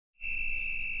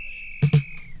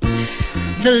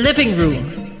The living room,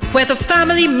 where the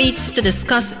family meets to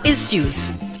discuss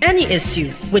issues, any issue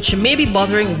which may be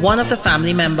bothering one of the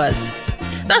family members.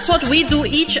 That's what we do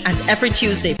each and every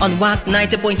Tuesday on WAC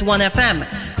 90.1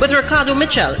 FM with Ricardo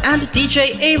Mitchell and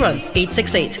DJ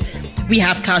Aaron868. We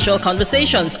have casual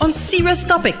conversations on serious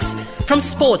topics, from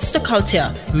sports to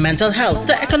culture, mental health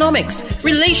to economics,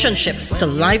 relationships to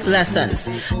life lessons.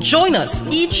 Join us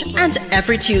each and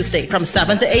every Tuesday from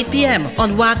 7 to 8 p.m.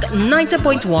 on WAC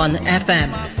 90.1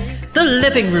 FM. The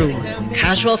Living Room,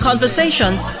 casual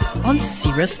conversations on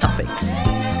serious topics.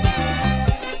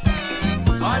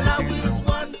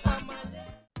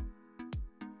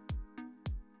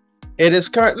 It is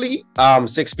currently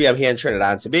 6 p.m. here in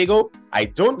Trinidad and Tobago. I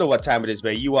don't know what time it is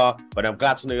where you are, but I'm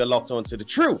glad to know you're locked on to the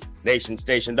true nation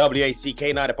station,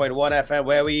 WACK 90.1 FM,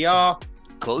 where we are.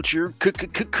 Culture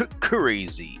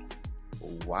crazy.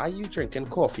 Why are you drinking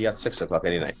coffee at 6 o'clock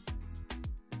any night?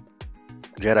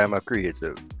 Jedi, I'm a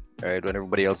creative. All right, when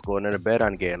everybody else going to bed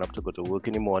and getting up to go to work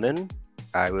in the morning,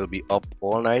 I will be up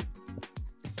all night,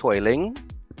 toiling,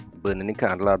 burning the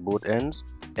candle at both ends,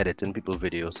 editing people's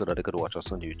videos so that they could watch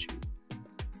us on YouTube.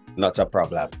 Not a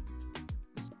problem.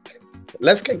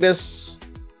 Let's kick this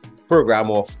program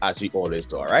off as we always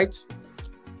do, all right?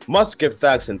 Must give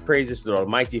thanks and praises to the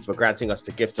Almighty for granting us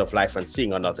the gift of life and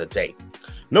seeing another day.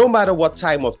 No matter what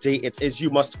time of day it is, you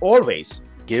must always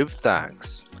give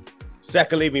thanks.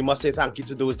 Secondly, we must say thank you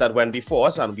to those that went before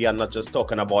us, and we are not just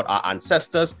talking about our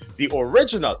ancestors, the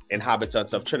original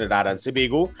inhabitants of Trinidad and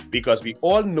Tobago, because we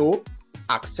all know,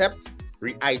 accept,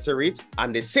 reiterate,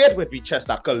 and they say it with each chest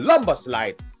that Columbus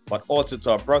lied, but also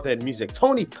to our brother in music,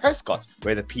 Tony Prescott,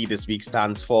 where the P this week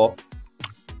stands for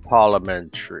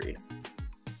parliamentary.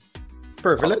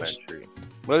 Privilege? Parliamentary.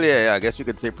 Well, yeah, I guess you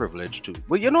could say privilege too.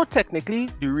 But you know, technically,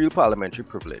 the real parliamentary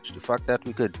privilege, the fact that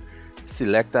we could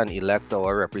select and elect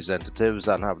our representatives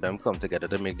and have them come together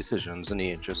to make decisions in the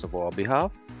interest of our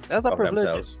behalf, that's a privilege.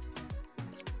 Themselves.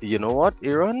 You know what,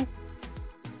 Aaron?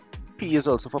 P is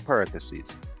also for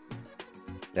parentheses.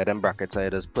 Yeah, them brackets, I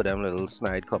just put them little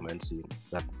snide comments in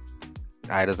that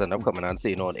I just end up coming and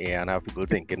saying on air and have people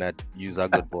thinking that you's a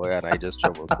good boy and I just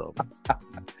trouble some.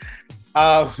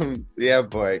 Yeah,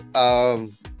 boy.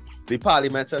 The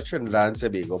Parliament of Trinidad and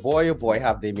Tobago, boy, oh boy,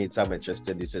 have they made some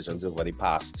interesting decisions over the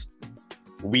past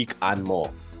week and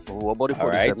more. What about the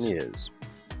 47 years?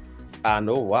 And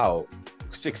oh wow,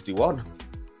 61.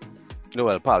 No,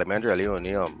 well, Parliament really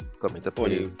only coming to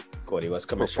play. Cody was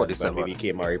commissioned when we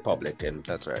became a republic, and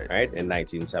that's right, in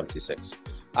 1976.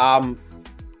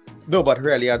 No, but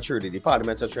really and truly, the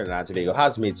Parliament of Trinidad and Tobago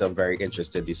has made some very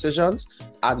interesting decisions,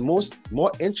 and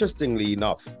more interestingly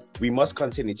enough, we must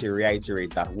continue to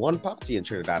reiterate that one party in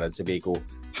Trinidad and Tobago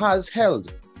has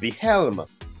held the helm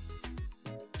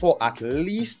for at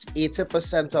least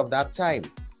 80% of that time.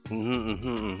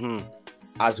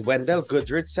 As Wendell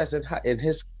Goodrich says in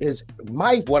his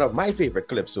one of my favorite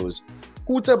calypsos,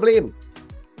 who to blame?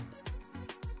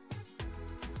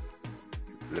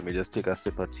 Let me just take a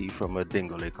sip of tea from a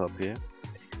Dingole cup here.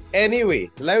 Anyway,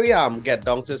 let me get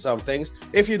down to some things.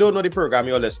 If you don't know the program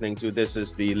you're listening to, this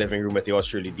is the Living Room with yours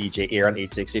truly, DJ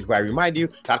Aaron868, where I remind you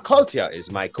that culture is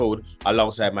my code,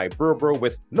 alongside my bro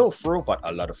with no fro but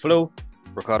a lot of flow.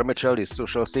 Ricardo Mitchell, the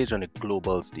social stage and the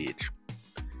global stage.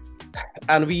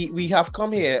 And we have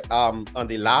come here on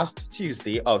the last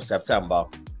Tuesday of September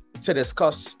to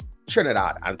discuss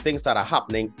Trinidad and things that are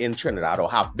happening in Trinidad,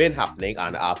 or have been happening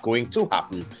and are going to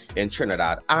happen in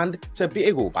Trinidad and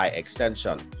Tobago by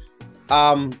extension.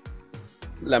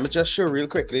 Let me just show real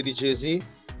quickly the jersey.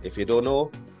 If you don't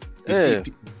know,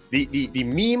 the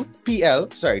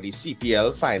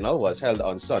CPL final was held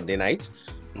on Sunday night,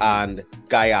 and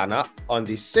Guyana on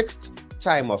the seventh.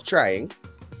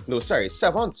 No,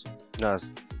 sixth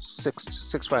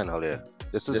final, yeah.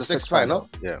 This is the sixth final?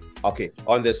 Yeah. Okay.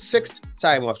 On the sixth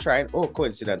time of trying,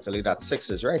 coincidentally, that 6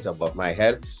 is right above my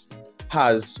head,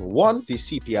 has won the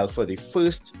CPL for the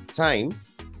first time.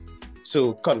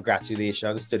 So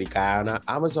congratulations to the Guyana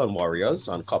Amazon Warriors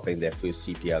on copying their first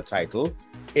CPL title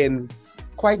in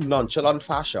quite nonchalant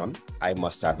fashion, I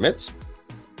must admit.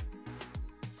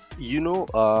 You know,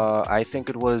 I think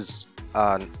it was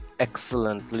an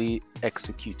excellently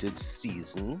executed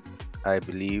season. I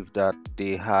believe that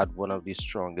they had one of the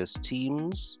strongest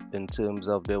teams in terms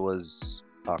of there was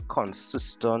a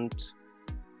consistent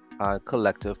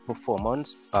collective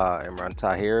performance. Imran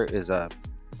Tahir is a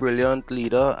brilliant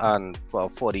leader, and for a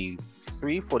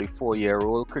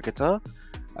 44-year-old cricketer,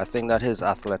 I think that his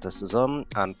athleticism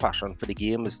and passion for the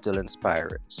game is still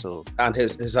inspiring. So, and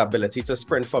his ability to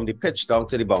sprint from the pitch down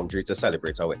to the boundary to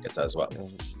celebrate a wicket as well.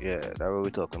 Yeah, that's what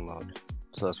we're talking about.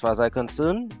 So as far as I'm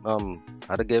concerned, I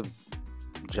had to give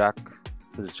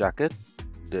his jacket.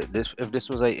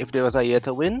 If there was a year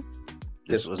to win,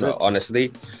 this was it.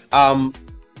 Honestly.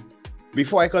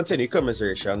 Before I continue,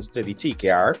 commiserations to the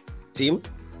TKR team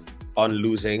on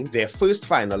losing their first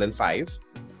final in 5.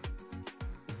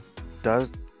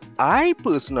 I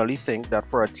personally think that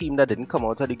for a team that didn't come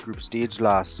out of the group stage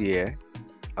last year,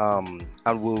 and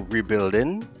were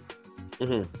rebuilding,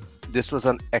 this was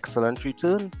an excellent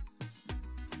return.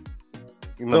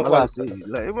 Remember last year?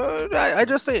 I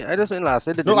just saying last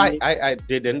year.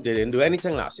 They didn't do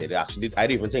anything last year. I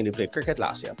don't even think they played cricket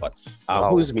last year. But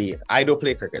who's me? I don't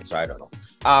play cricket, so I don't know.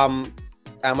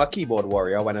 I'm a keyboard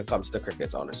warrior when it comes to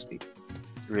cricket, honestly.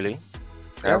 Really?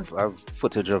 Yeah. I have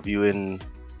footage of you in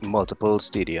multiple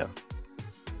stadia.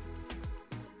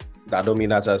 That don't mean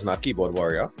that as not keyboard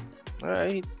warrior.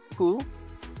 Alright, cool.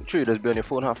 I'm sure you just be on your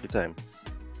phone half the time.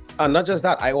 And not just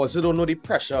that, I also don't know the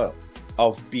pressure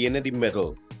of being in the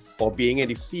middle or being in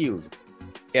the field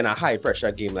in a high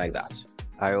pressure game like that.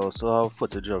 I also have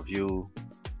footage of you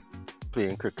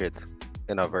playing cricket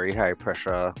in a very high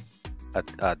pressure at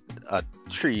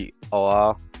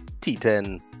 3-hour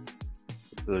T10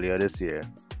 earlier this year.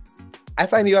 I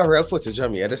find you have real footage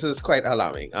of me. This is quite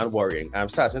alarming and worrying. I'm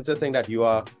starting to think that you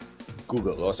are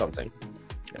Google or something.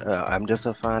 I'm just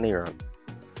a fan here.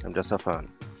 I'm just a fan.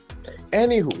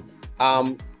 Anywho,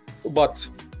 but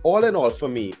all in all, for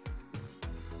me,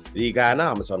 the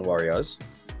Guyana Amazon Warriors,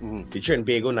 the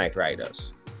Trinidad Knight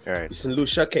Riders, the St.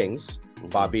 Lucia Kings,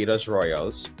 Barbados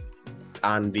Royals,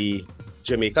 and the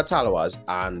Jamaica Tallawahs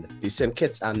and the St.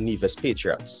 Kitts and Nevis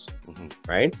Patriots,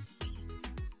 right?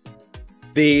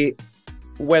 They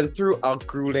went through a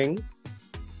grueling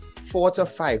 4 to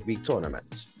 5 week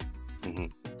tournament,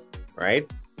 right?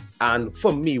 And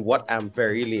for me, what I'm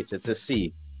very elated to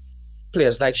see,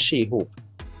 players like Shea Hope,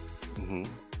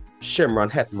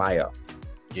 Shimron Hetmeyer,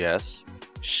 yes,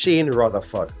 Shane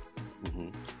Rutherford,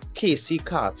 Casey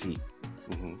Carty,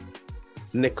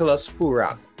 Nicholas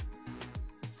Purak,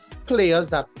 players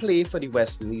that play for the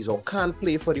West Indies or can't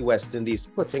play for the West Indies,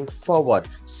 putting forward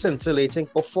scintillating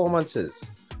performances,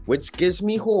 which gives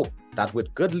me hope that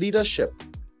with good leadership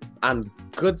and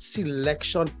good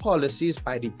selection policies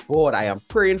by the board, I am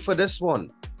praying for this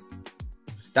one,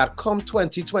 that come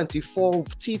 2024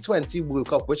 T20 World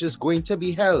Cup, which is going to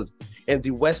be held in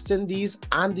the West Indies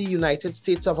and the United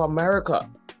States of America,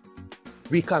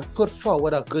 we can put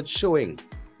forward a good showing.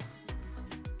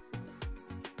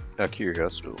 I'm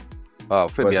curious too.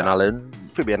 Fabian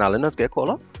Allen has get called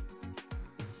up?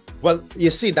 Well, you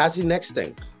see, that's the next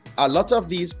thing. A lot of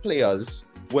these players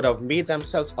would have made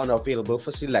themselves unavailable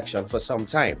for selection for some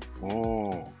time.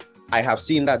 I have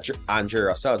seen that Andrew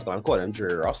Russell, I was going to call him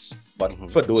Jerry Ross, but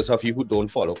for those of you who don't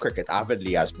follow cricket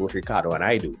avidly, as both Ricardo and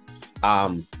I do,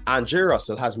 Andrew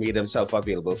Russell has made himself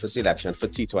available for selection for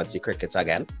T20 cricket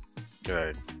again.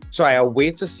 Right. So I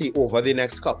await to see over the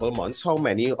next couple of months how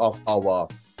many of our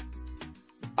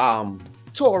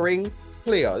touring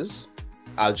players,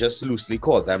 I'll just loosely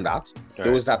call them that,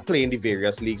 those that play in the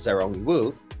various leagues around the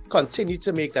world, continue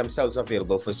to make themselves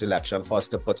available for selection for us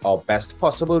to put our best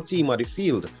possible team on the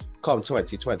field come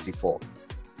 2024.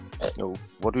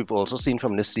 What we've also seen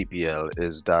from this CPL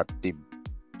is that the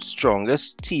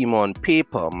strongest team on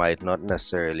paper might not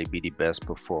necessarily be the best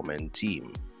performing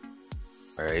team.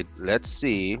 All right, let's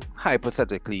say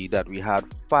hypothetically that we had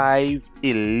 5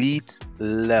 elite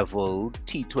level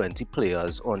T20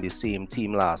 players on the same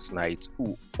team last night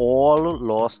who all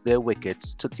lost their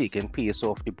wickets to taking pace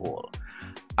off the ball.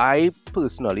 I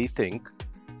personally think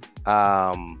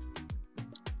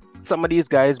some of these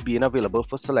guys being available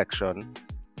for selection.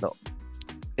 Now,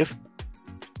 if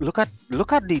look at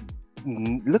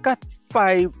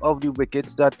 5 of the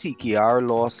wickets that TKR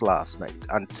lost last night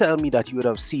and tell me that you would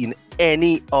have seen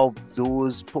any of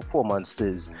those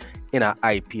performances in an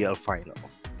IPL final.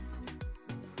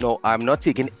 No, I'm not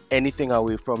taking anything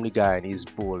away from the guy and his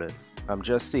bowling. I'm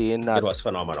just saying that it was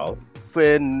phenomenal.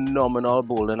 Phenomenal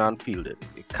bowling and fielding.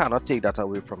 You cannot take that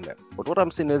away from them. But what I'm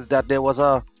saying is that there was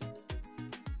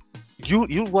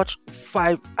you watch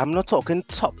 5, I'm not talking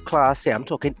top class here, I'm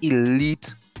talking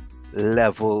elite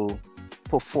level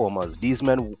performers. These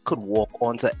men could walk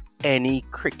onto any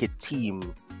cricket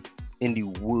team in the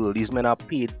world. These men are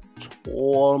paid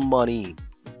tall money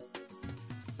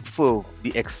for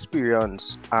the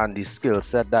experience and the skill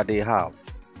set that they have.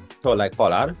 So like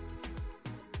Pollard,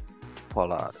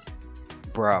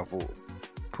 Bravo,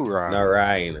 Puran,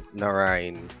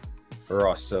 Narain,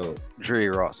 Russell, Dre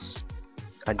Ross,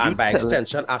 and by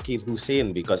extension Akil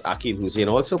Hussain, because Akil Hussain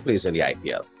also plays in the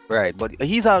IPL. Right, but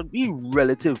he's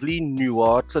relatively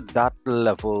newer to that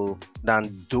level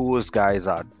than those guys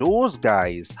are. Those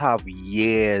guys have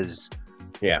years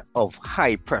of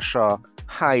high pressure,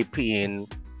 high pain,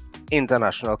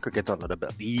 international cricket under the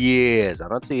belt. Years. I'm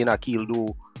not saying Akil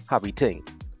do happy thing,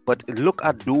 but look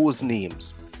at those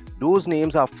names. Those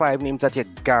names are 5 names that you're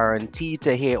guaranteed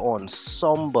to hear on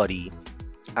somebody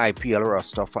IPL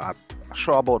roster for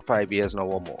about 5 years now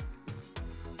or more.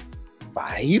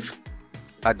 5?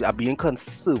 I'm being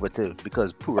conservative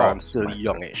because Puran's still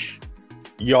youngish.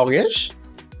 Youngish?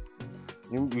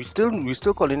 We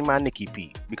still calling him man Nicky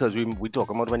P because we talk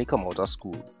about when he come out of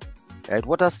school. Right?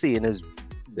 What I'm saying is,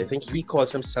 they think he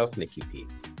calls himself Nicky P.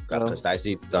 Because that's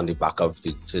on the back of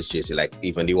his jersey, like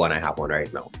even the one I have on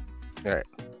right now. Right.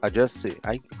 I just say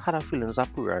I had a feeling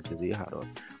that Puran he had on.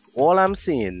 All I'm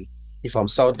saying, if I'm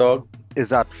South Dog, is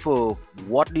that for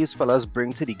what these fellas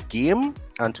bring to the game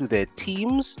and to their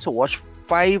teams, to watch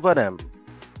 5 of them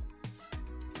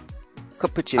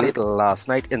capitulate last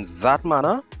night in that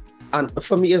manner. And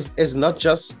for me, is not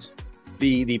just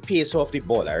the pace of the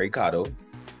ball, Ricardo.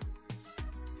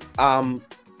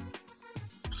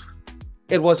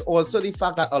 It was also the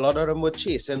fact that a lot of them were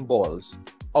chasing balls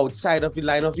outside of the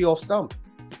line of the off stump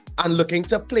and looking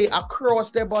to play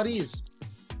across their bodies.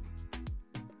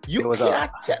 You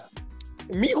can't tell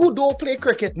me who don't play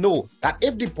cricket know that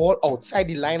if the ball outside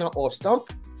the line of off stump,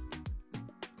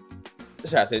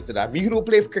 shall I say to that? Me who don't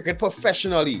play cricket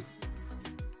professionally.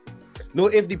 No,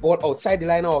 if the ball outside the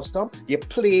line of off stump, you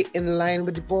play in line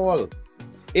with the ball.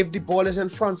 If the ball is in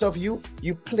front of you,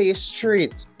 you play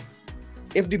straight.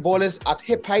 If the ball is at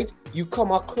hip height, you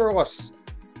come across.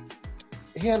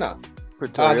 Here now.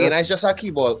 Again, I just a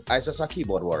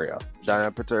keyboard warrior.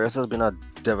 Daniel Pretorius has been a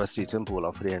devastating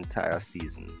bowler for the entire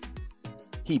season.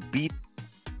 He beat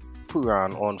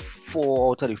Puran on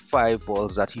 4 out of the 5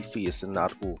 balls that he faced in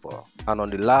that over. And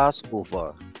on the last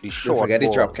over, the short ball. Forget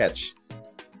the drop catch.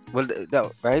 Well,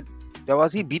 that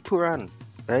was he beat Puran,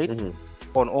 right?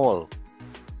 Mm-hmm. On all.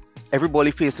 Every ball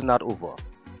he faced in that over.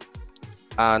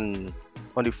 And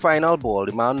on the final ball,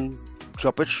 the man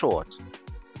dropped it short.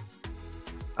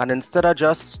 And instead of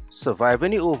just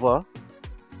surviving the over,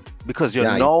 because you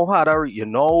know how to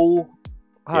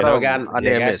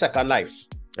second life,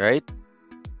 right?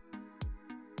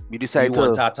 You decide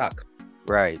want to attack,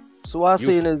 right? So what I'm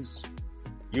saying is,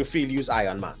 you feel use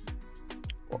Iron Man.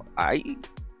 I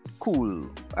cool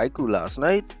last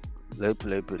night. Let me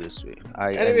put it this way.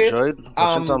 I enjoyed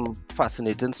watching some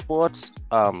fascinating sports.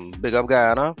 Big up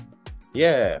Guyana.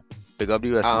 Yeah. Big up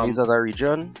the West Indies as a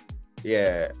region.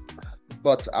 Yeah.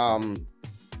 But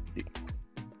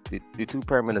the 2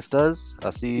 prime ministers, I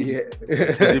see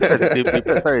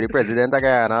the president of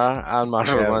Guyana and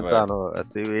Marshall Montano. I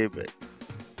see way back.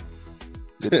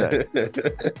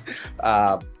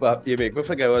 But you make me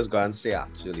forget what I was going to say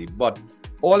actually. But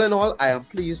all in all, I am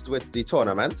pleased with the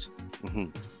tournament.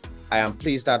 Mm-hmm. I am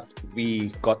pleased that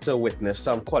we got to witness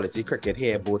some quality cricket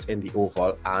here, both in the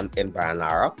Oval and in Brian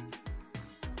Lara.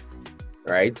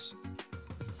 Right?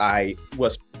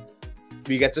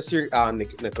 We get to see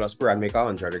Nicholas Puran make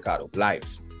 100, Ricardo, live.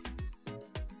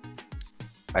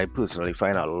 I personally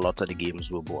find a lot of the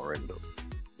games were boring though.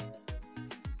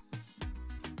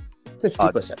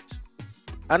 50%.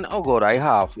 And oh god, I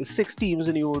have 6 teams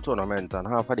in the whole tournament and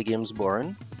half of the games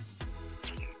boring.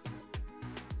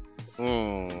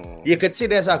 You could see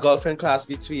there's a golfing class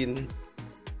between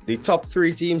the top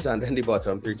 3 teams and then the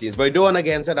bottom 3 teams. But we don't want to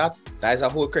get into that. That is a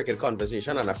whole cricket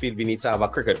conversation, and I feel we need to have a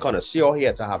cricket connoisseur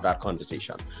here to have that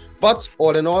conversation. But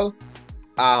all in all,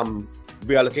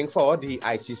 we are looking forward. The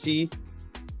ICC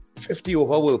 50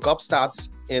 over World Cup starts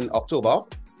in October.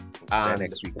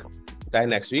 Next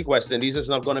week. West Indies is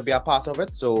not going to be a part of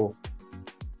it, so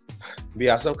we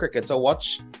have some cricket to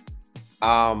watch.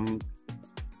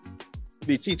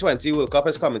 The T20 World Cup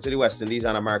is coming to the West Indies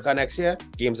and America next year.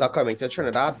 Games are coming to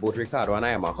Trinidad. Both Ricardo and I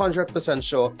am 100%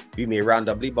 sure we may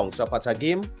randomly bounce up at a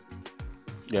game.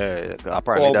 Yeah,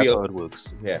 apparently that's how it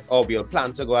works. Yeah, or we'll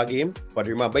plan to go a game. But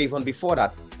remember, even before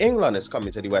that, England is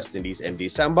coming to the West Indies in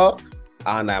December.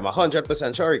 And I'm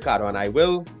 100% sure Ricardo and I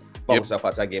will bounce up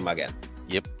at a game again.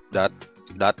 Yep, that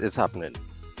is happening.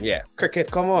 Yeah, cricket,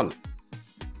 come on.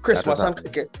 Christmas and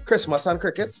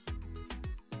cricket.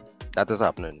 That is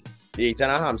happening. The 8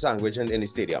 and a ham sandwich in the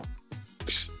stadium.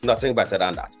 Nothing better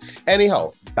than that.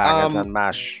 Anyhow. Bangers and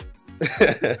mash.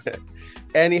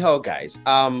 Anyhow, guys.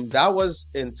 That was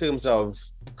in terms of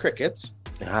cricket.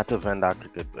 You had to vend that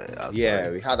cricket.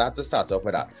 We had to start off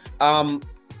with that.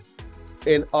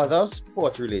 In other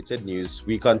sport-related news,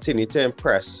 we continue to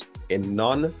impress in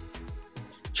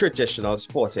non-traditional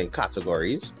sporting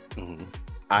categories,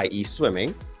 i.e.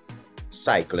 swimming,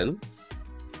 cycling,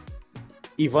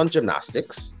 even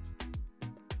gymnastics.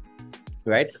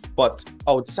 right? But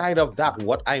outside of that,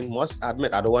 what I must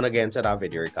admit, I don't want to get into that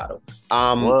video, Ricardo.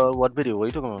 What video? What are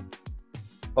you talking about?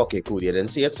 Okay, cool. You didn't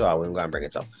see it, so I won't go and bring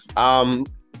it up.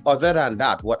 Other than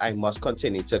that, what I must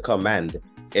continue to commend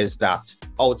is that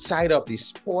outside of the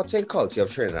sporting culture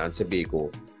of Trinidad and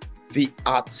Tobago, the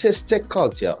artistic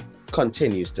culture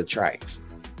continues to thrive.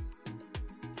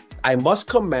 I must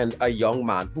commend a young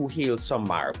man who hails from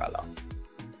Marbella.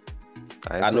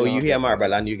 I know you hear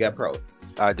Marbella and you get proud.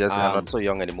 I'm not so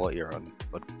young anymore, Aaron.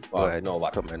 But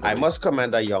I must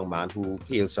commend a young man who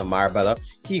hails from Marbella.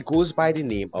 He goes by the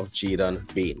name of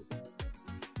Jaden Bain.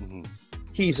 Mm-hmm.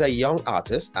 He's a young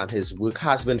artist and his work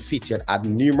has been featured at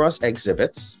numerous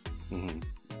exhibits. Mm-hmm.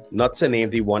 Not to name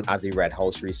the one at the Red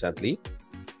House recently,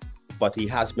 but he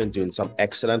has been doing some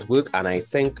excellent work, and I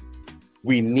think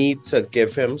we need to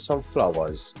give him some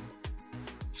flowers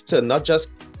to not just,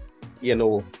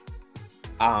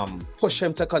 push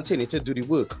him to continue to do the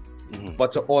work,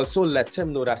 but to also let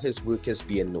him know that his work is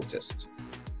being noticed.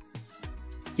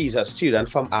 He's a student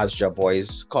from Asja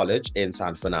Boys College in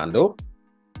San Fernando,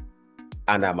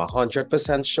 and I'm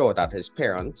 100% sure that his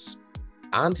parents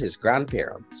and his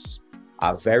grandparents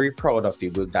are very proud of the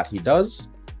work that he does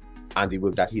and the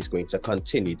work that he's going to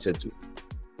continue to do.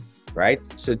 Right?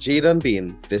 So Jaden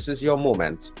Bain, this is your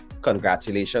moment.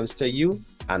 Congratulations to you,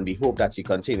 and we hope that you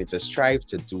continue to strive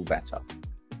to do better.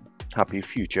 Happy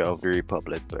future of the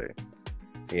Republic, boy.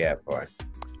 Yeah, boy.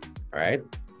 All right.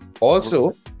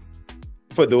 Also,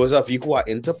 for those of you who are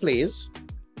into plays,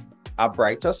 A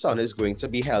Brighter Sun is going to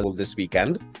be held this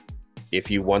weekend.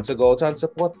 If you want to go out and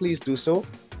support, please do so.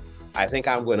 I think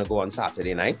I'm going to go on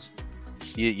Saturday night.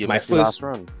 You missed the last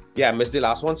run. Yeah, I missed the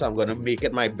last one, so I'm going to make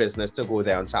it my business to go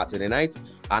there on Saturday night.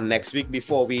 And next week,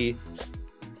 before we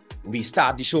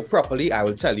start the show properly, I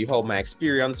will tell you how my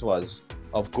experience was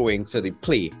of going to the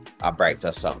play A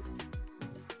Brighter Sun.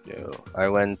 Yeah, I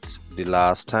went the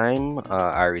last time,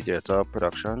 Irradiator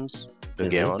Productions, the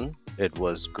game on. It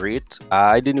was great.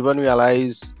 I didn't even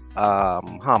realize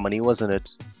Harmony was in it.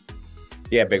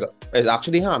 Yeah, it's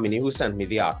actually Harmony who sent me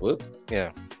the artwork.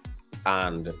 Yeah.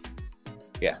 And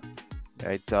yeah.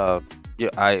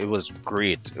 It was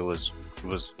great. It was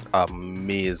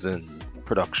amazing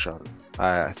production.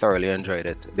 I thoroughly enjoyed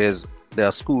it. There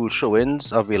are school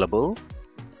showings available,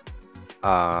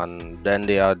 and then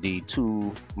there are the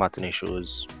 2 matinee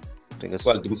shows. I think it's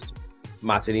the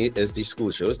matinee is the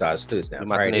school shows. That's Thursday and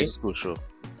Friday. The school show.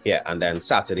 Yeah, and then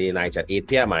Saturday night at 8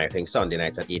 p.m. and I think Sunday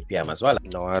night at 8 p.m. as well.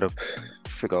 No, I had to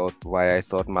figure out why I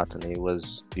thought matinee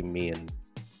was the main.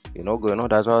 Going on.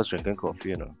 That's why I was drinking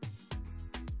coffee.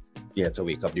 Yeah, to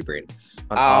wake up the brain.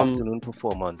 An afternoon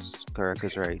performance, correct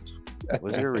is right.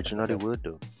 What's the original the word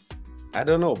though? I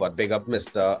don't know, but big up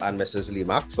Mr. and Mrs.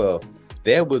 Limac for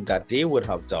their work that they would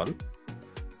have done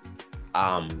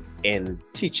in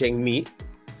teaching me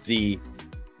the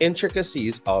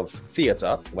intricacies of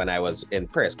theatre when I was in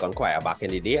Press Choir back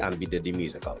in the day and we did the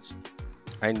musicals.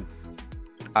 I'm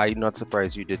not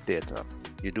surprised you did theatre.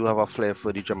 You do have a flair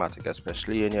for the dramatic,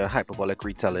 especially in your hyperbolic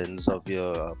retellings of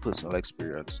your personal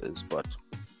experiences. But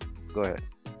go ahead.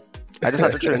 I just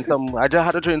had to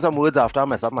train some words after I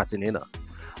mess up matinee.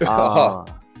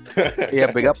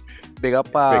 Yeah, big up.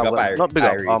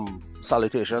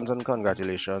 Salutations and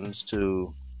congratulations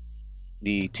to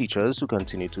the teachers who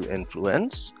continue to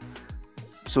influence.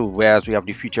 So whereas we have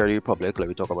the future of the Republic, let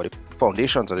me talk about the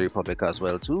foundations of the Republic as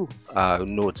well too.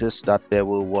 Noticed that there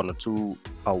were 1 or 2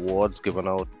 awards given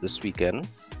out this weekend.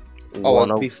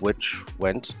 One of which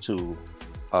went to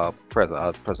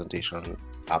presentation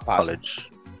college.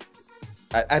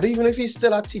 I don't even know if he's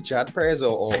still a teacher at Prez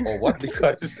or what,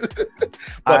 because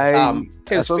but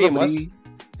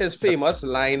his famous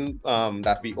line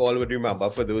that we all would remember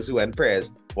for those who went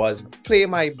Prez was "Play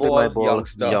my ball,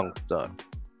 youngster."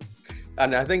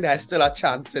 And I think there's still a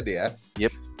chant today.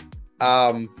 Yep.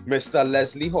 Mr.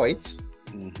 Leslie Hoyt,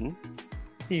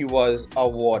 he was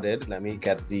awarded. Let me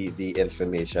get the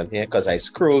information here because I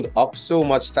scrolled up so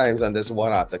much times on this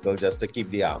one article just to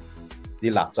keep the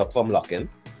laptop from locking.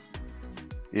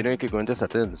 You could go into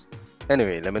settings.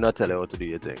 Anyway, let me not tell you how to do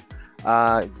your thing.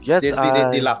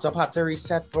 The laptop had to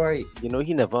reset, boy. He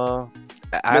never.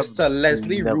 Mr.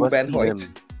 Leslie Ruben Hoyt.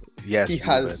 Yes, he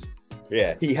has.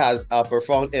 Yeah, he has a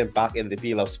profound impact in the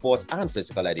field of sports and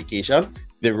physical education,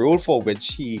 the role for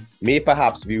which he may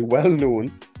perhaps be well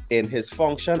known in his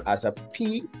function as a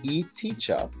PE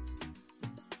teacher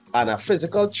and a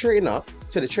physical trainer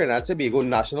to the Trinidad and Tobago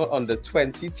national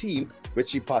under-20 team,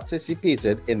 which he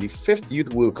participated in the 5th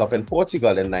Youth World Cup in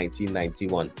Portugal in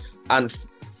 1991. And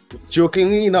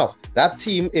jokingly enough, that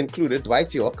team included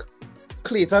Dwight York,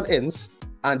 Clayton Ince,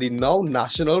 and the now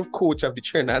national coach of the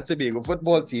Trinidad and Tobago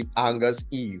football team, Angus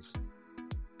Eve.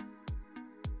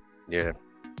 Yeah.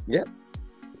 Yeah.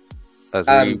 As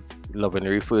we lovingly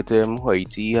refer to him,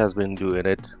 Haiti has been doing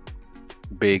it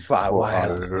big for a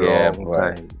long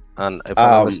time. And if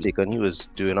I'm not mistaken, he was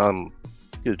doing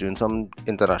some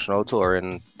international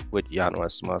touring with Jan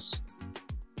Westmas,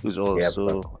 who's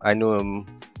also I know him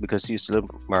because he used to live in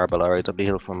Marabella right up the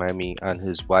hill from Miami, and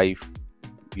his wife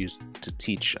used to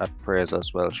teach at prayers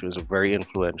as well. She was a very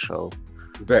influential,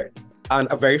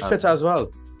 very fit as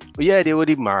well. Yeah, they were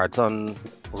the marathon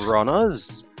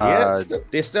runners. Yes,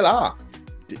 they still are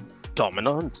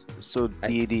dominant. So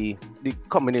the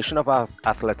combination of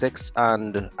athletics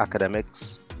and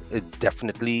academics is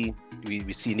definitely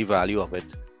we see the value of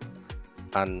it,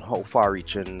 and how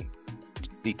far-reaching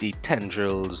the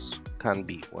tendrils can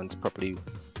be once properly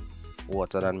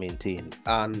watered and maintained.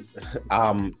 And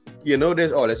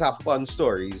there's always have fun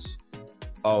stories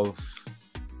of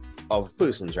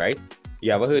persons, right?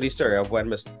 You ever heard the story of when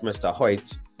Mr.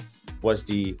 Hoyt was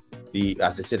the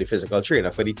as they say, the physical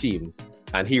trainer for the team,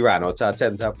 and he ran out to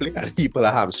attempt to play and he pulled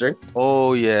a hamstring?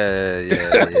 Oh yeah.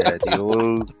 The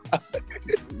old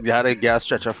you had a gas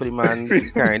stretcher for the man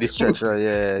carrying the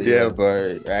stretcher, yeah.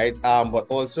 But right. But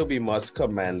also we must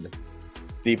commend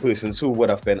the persons who would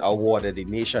have been awarded the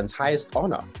nation's highest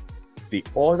honor, the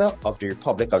Order of the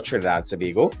Republic of Trinidad and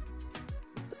Tobago.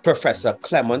 Professor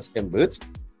Clement Imbert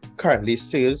currently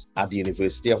serves at the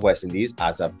University of West Indies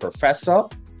as a professor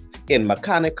in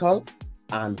mechanical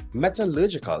and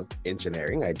metallurgical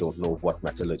engineering. I don't know what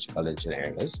metallurgical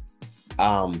engineering is.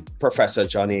 Professor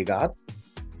John Agard.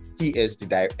 He is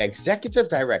the executive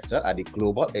director at the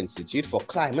Global Institute for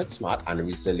Climate Smart and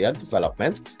Resilient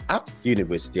Development at the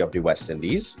University of the West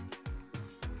Indies.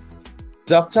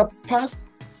 Dr. Path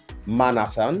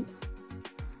Manathan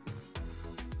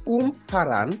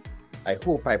Umparan, I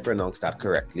hope I pronounced that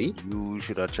correctly. You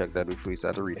should have checked that before you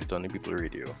started to read it on the People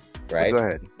Radio. Right. But go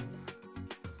ahead.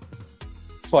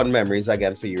 Fun memories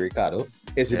again for you, Ricardo.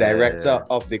 Is the director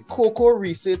of the Cocoa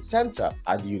Research Center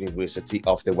at the University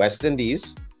of the West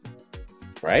Indies.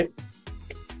 Right?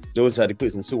 Those are the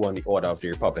persons who won the Order of the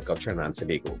Republic of Trinidad and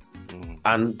Tobago.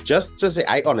 And just to say,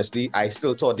 I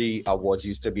still thought the awards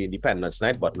used to be Independence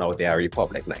Night, but now they are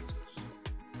Republic Night.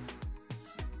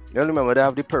 You remember they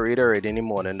have the parade already in the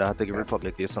morning. They have to give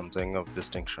Republic Day something of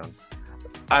distinction.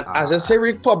 And as I say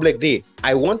Republic Day,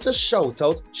 I want to shout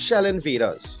out Shell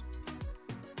Invaders.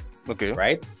 Okay.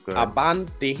 Right? A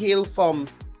band, they hail from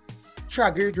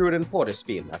Traguard Road in Port of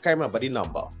Spain. I can't remember the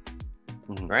number.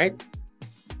 Right?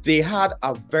 They had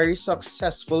a very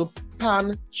successful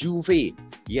Pan Juve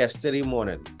yesterday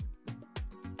morning,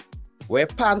 where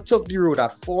Pan took the road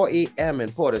at 4 a.m.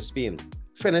 in Port of Spain,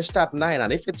 finished at 9.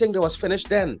 And if you think they was finished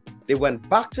then, they went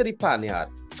back to the Pan yard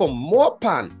for more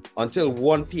Pan until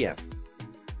 1 p.m.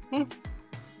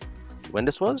 When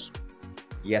this was?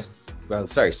 Yes. Well,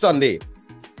 sorry, Sunday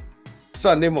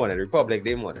morning, Republic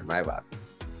Day morning, my bad.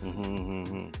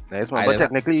 Nice, man. But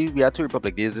technically, we had 2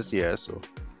 Republic Days this year, so.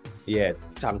 Yeah,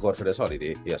 thank God for this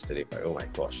holiday yesterday. Oh my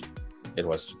gosh, it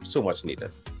was so much needed.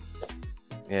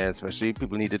 Yeah, especially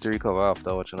people needed to recover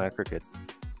after watching that cricket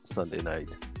Sunday night.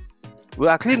 Well,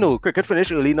 actually, no, cricket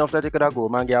finished early enough that you could have go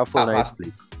and get a full night's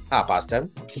sleep.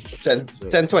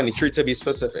 10:23 to be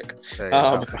specific.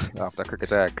 After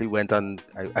cricket, I actually went on.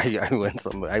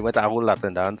 I went a whole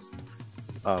Latin dance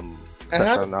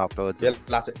session afterwards. You're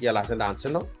Latin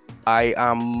dancing now? I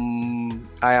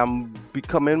am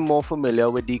becoming more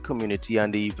familiar with the community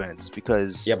and the events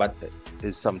because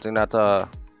it's something that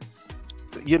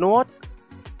you know what,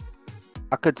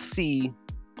 I could see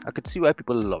why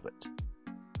people love it.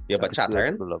 Yeah,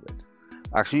 bachata, people love it.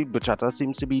 Actually, bachata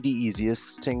seems to be the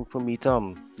easiest thing for me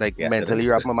to mentally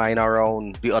wrap my mind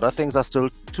around. The other things are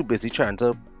still too busy trying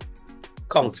to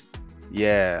count.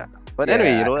 Yeah, but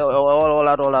anyway, you know,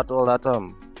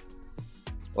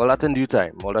 all that in due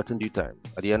time.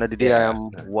 At the end of the day, I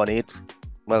am 1/8.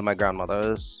 Well, my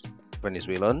grandmother is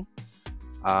Venezuelan,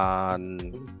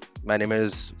 and my name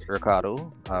is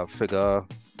Ricardo. I figure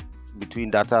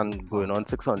between that and going on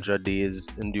 600 days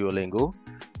in Duolingo,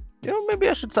 you know, maybe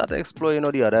I should start to explore, you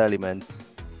know, the other elements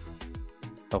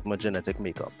of my genetic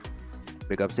makeup.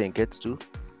 Big up St. Kitts too.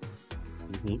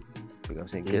 Big up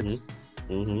St. Kitts.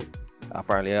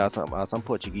 Apparently, I have some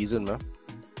Portuguese in me.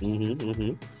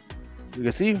 You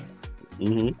can see.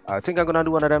 I think I'm gonna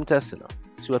do one of them tests, you know.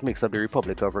 See what makes up the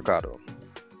Republic of Ricardo.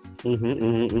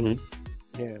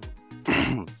 Yeah.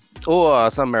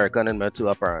 Some American in me too,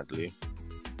 apparently.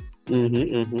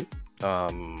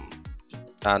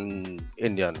 And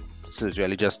Indian. So it's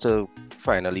really just to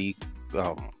finally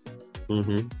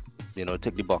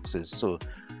tick the boxes. So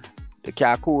the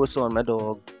can't course on my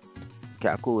dog,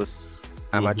 can't course.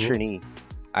 I'm a Trini,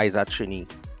 I's a Trini.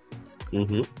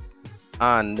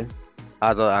 And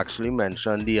as I actually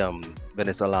mentioned the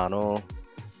Venezolano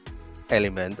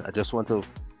element, I just want to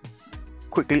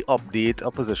quickly update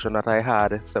a position that I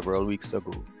had several weeks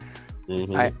ago.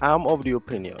 I am of the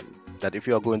opinion that if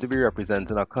you are going to be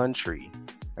representing a country,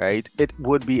 right, it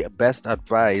would be best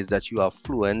advised that you are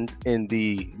fluent in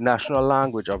the national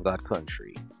language of that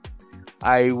country.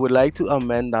 I would like to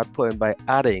amend that point by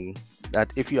adding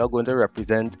that if you are going to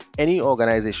represent any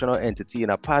organization or entity in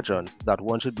a pageant, that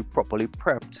one should be properly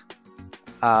prepped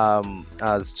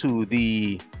as to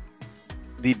the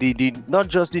not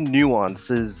just the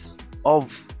nuances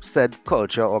of said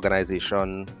culture,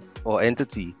 organization, or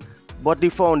entity, but the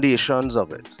foundations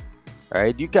of it.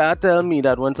 Right? You can't tell me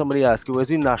that when somebody asks you, where's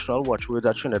the national watchwords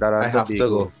at Trinidad and Tobago? I have to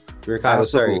go. Ricardo,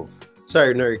 sorry.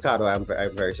 Sorry, no, Ricardo, I'm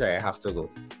very sorry. I have to go.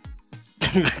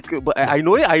 But I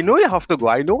know you have to go.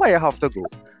 I know why you have to go.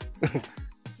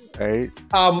 Right?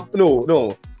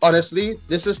 No. Honestly,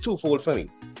 this is twofold for me.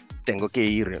 Tengo que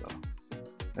ir, you know.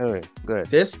 Anyway, go ahead.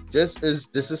 This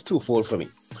is twofold for me.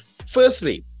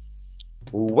 Firstly,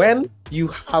 when you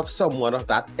have someone of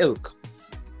that ilk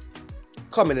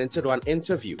coming into an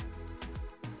interview,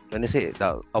 when you say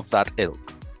that of that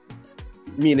ilk,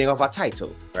 meaning of a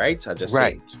title, right? I just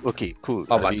right. Say, okay, cool.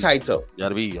 Of a title.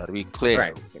 You gotta be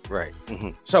clear. Right.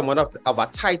 Someone of a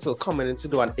title coming in to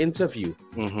do an interview.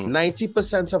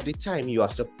 90% of the time, you are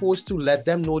supposed to let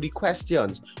them know the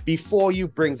questions before you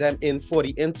bring them in for the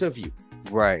interview.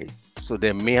 Right. So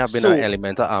there may have been an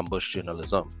element of ambush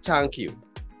journalism. Thank you.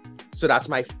 So that's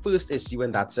my first issue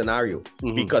in that scenario,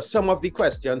 because some of the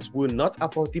questions were not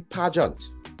about the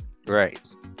pageant.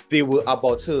 Right. They were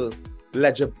about her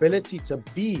legibility to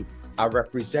be a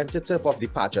representative of the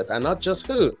pageant, and not just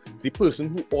her, the person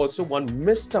who also won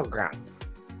Mr. Grand.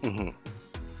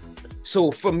 So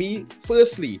for me,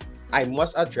 firstly, I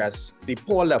must address the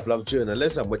poor level of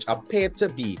journalism, which appeared to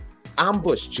be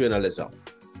ambush journalism.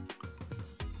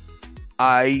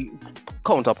 I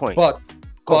counterpoint. But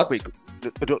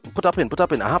put up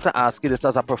in. I have to ask you this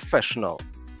as a professional.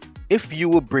 If you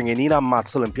were bringing in a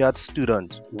Maths Olympiad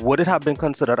student, would it have been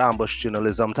considered ambush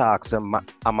journalism to ask him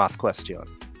a math question?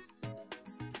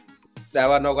 That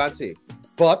was not going to say.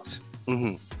 But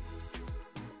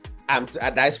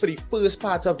that's for the first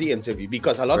part of the interview,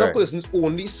 because a lot of persons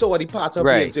only saw the part of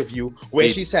the interview where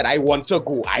she said, I want to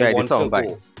go, I want to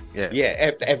go.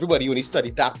 Yeah, everybody only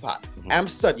studied that part. I'm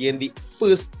studying the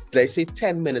first, let's say,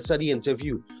 10 minutes of the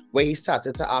interview, where he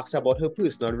started to ask about her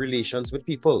personal relations with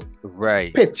people.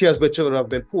 Right. Pictures which would have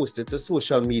been posted to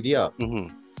social media.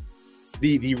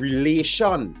 The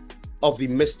relation of the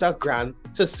Mr. Grant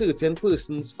to certain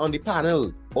persons on the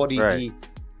panel, or the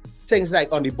things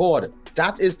like on the board.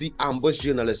 That is the ambush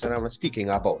journalism I'm speaking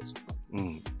about.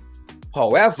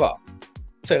 However,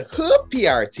 to her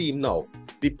PR team now,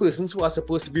 the persons who are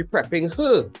supposed to be prepping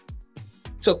her,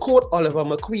 to quote Oliver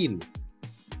McQueen,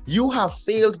 you have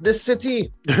failed the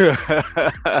city.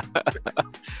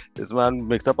 This man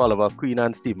mixed up Oliver Queen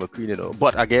and Steve McQueen, you know.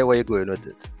 But I get where you're going with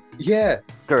it. Yeah.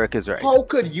 Correct is right. How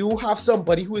could you have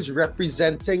somebody who is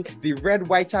representing the red,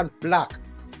 white, and black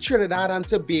Trinidad and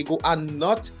Tobago and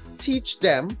not teach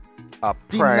them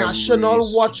the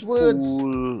national watchwords?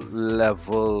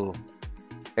 Level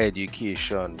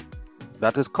education.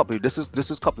 That is copy. This is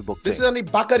copybook. This is on the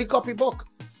back of the copybook.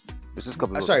 This is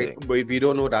copybook. Sorry, but we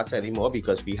don't know that anymore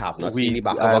because we have not seen the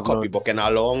back of a copybook in a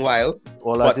long while.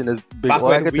 I've seen is big. Back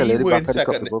when we were in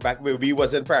back when we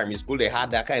was in primary school, they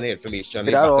had that kind of information.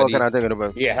 That all kind of thing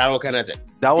about. Yeah, that all kind of thing.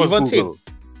 That was even Google.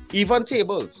 Even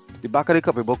tables. The back of the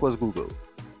copybook was Google.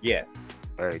 Yeah.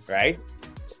 Right.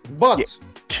 But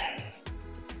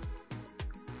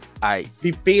yeah.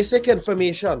 The basic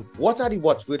information. What are the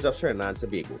watchwords of Trinidad and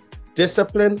Tobago?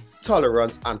 Discipline,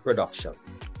 tolerance, and production.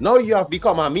 Now you have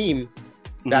become a meme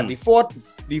that the fourth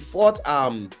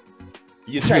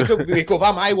you're trying to make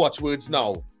over my watchwords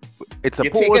now.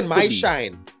 You're taking my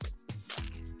shine.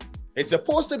 It's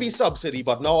supposed to be subsidy,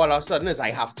 but now all of a sudden is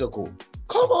I have to go.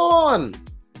 Come on.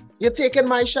 You're taking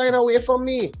my shine away from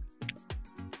me.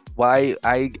 Why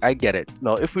I get it.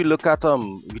 Now if we look at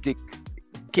we take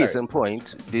case in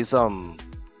point, these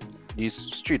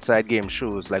street side game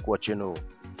shows like What You Know.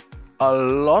 A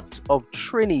lot of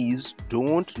trainees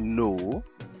don't know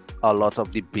a lot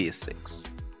of the basics.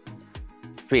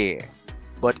 Fair.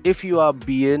 But if you are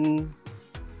being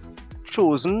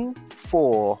chosen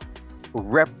for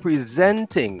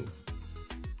representing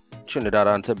Trinidad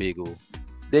and Tobago,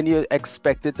 then you're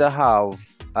expected to have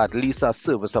at least a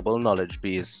serviceable knowledge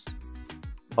base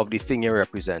of the thing you're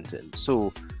representing.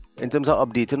 So in terms of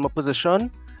updating my position,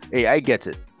 hey, I get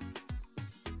it.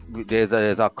 There's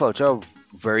a culture of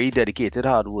very dedicated,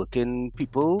 hardworking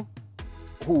people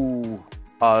who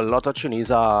a lot of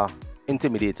Chinese are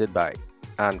intimidated by.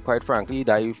 And quite frankly,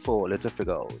 that is for all to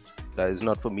figure out. That is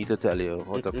not for me to tell you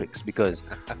how to fix, because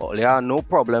there are no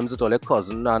problems with all your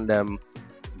cousin and them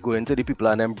going to the people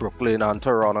and them Brooklyn and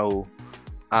Toronto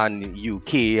and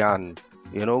UK and,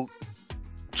 you know,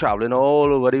 traveling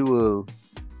all over the world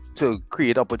to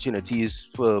create opportunities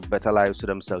for better lives for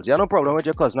themselves. You have no problem with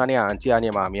your cousin and your auntie and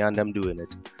your mommy and them doing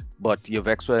it, but you're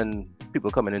vexed when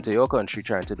people coming into your country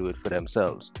trying to do it for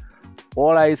themselves.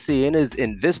 All I'm saying is,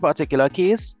 in this particular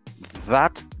case,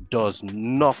 that does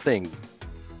nothing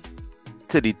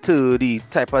to the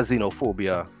type of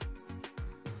xenophobia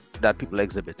that people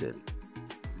exhibited.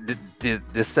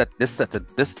 This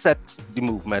sets the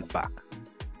movement back.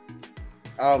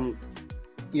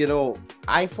 You know,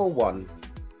 I for one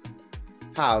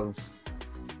have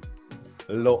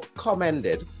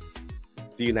commended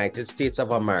the United States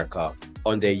of America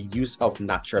on their use of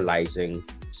naturalizing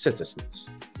citizens.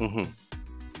 Mm-hmm.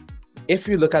 If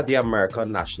you look at the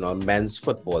American national men's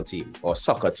football team, or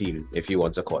soccer team, if you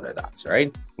want to call it that,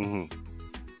 right? Mm-hmm.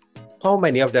 How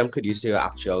many of them could you say are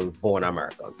actual born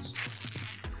Americans?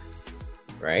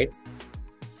 Right?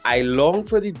 I long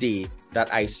for the day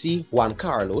that I see Juan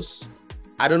Carlos.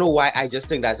 I don't know why, I just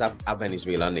think that's a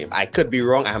Venezuelan name. I could be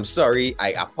wrong. I'm sorry.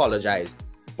 I apologize.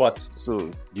 But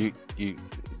so you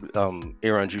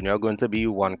Aaron Jr. going to be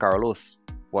Juan Carlos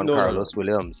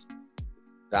Williams.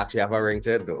 They actually have a ring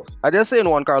to it though. I just saying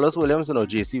Juan Carlos Williams, you know,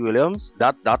 JC Williams.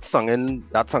 That sounding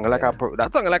like a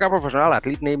professional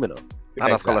athlete name, you know,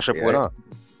 and a scholarship winner.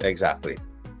 Exactly.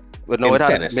 But no, it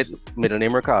had middle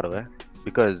name Ricardo, eh?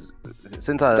 Because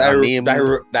since I name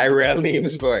that real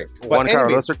names, boy. Juan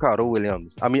Carlos Ricardo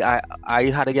Williams. I mean, I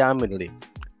had a guy middle name.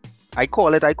 I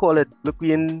call it. Look,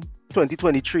 we in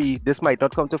 2023. This might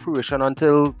not come to fruition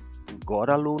until God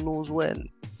alone knows when.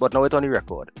 But now it's on the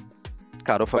record.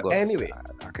 Ricardo forgot. But anyway,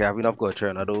 okay, I have enough go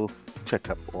turn. I do check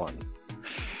up on.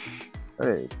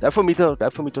 Alright, that for me to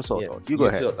sort out. You go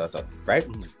ahead. Sort that out, right?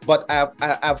 Mm-hmm. But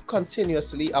I've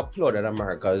continuously applauded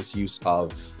America's use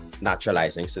of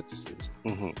naturalizing citizens,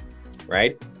 mm-hmm.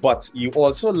 right? But you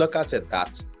also look at it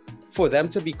that for them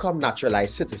to become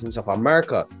naturalized citizens of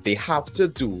America, they have to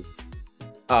do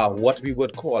what we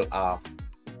would call a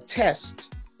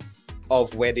test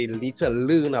of where they need to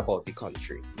learn about the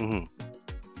country. Mm-hmm.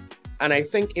 And I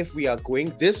think if we are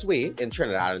going this way in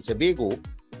Trinidad and Tobago,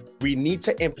 we need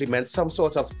to implement some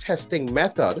sort of testing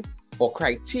method or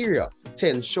criteria to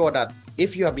ensure that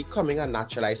if you are becoming a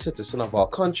naturalized citizen of our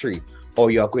country, or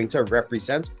you are going to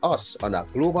represent us on a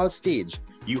global stage,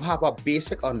 you have a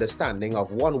basic understanding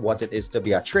of, one, what it is to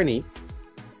be a Trini,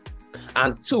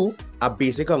 and two, a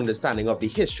basic understanding of the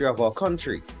history of our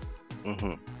country.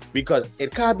 Mm-hmm. Because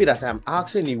it can't be that I'm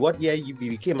asking you what year you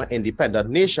became an independent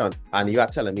nation and you are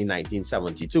telling me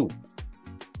 1972.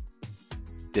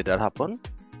 Did that happen?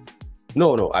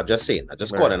 No, I'm just saying. I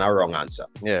just called in a wrong answer.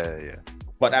 Yeah.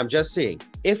 But I'm just saying,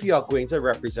 if you are going to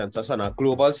represent us on a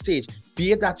global stage,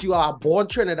 be it that you are born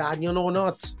Trinidadian or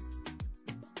not,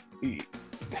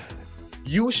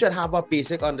 you should have a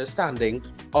basic understanding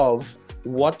of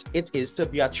what it is to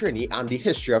be a Trini and the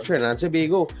history of Trinidad and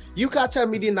Tobago. You can't tell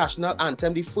me the national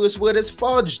anthem, the first word is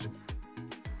forged.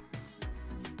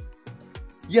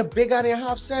 You're big and you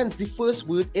have sense. The first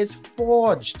word is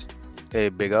forged. Hey,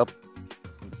 big up.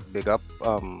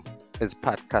 Is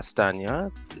Pat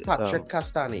Castagna? Patrick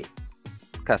Castani.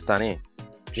 Castani.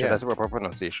 Sure, that's a proper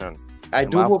pronunciation. I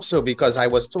do hope so, because I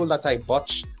was told that I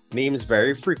botch names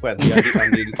very frequently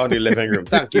on the living room.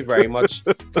 Thank you very much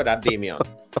for that, Damien,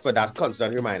 for that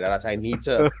constant reminder that I need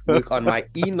to work on my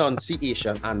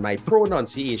enunciation and my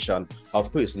pronunciation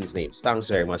of persons' names. Thanks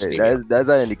very much, Damien. That's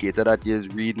an indicator that you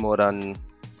read more than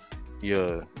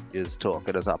you talk.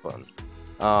 It has happened.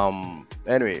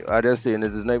 Anyway, I just saying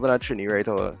this is not even a Trini, right,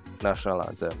 or national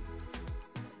anthem.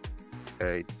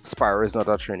 Right? Sparrow is not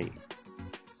a Trini.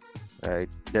 Right?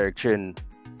 Derek Chin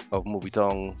of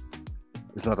Movie-Tong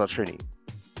is not a Trini.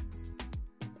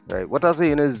 Right? What I'm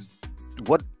saying is,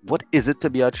 what is it to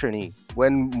be a Trini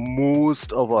when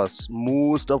most of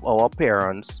our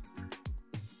parents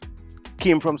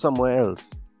came from somewhere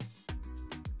else?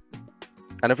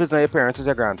 And if it's not your parents, it's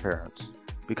your grandparents.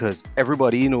 Because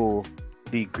everybody know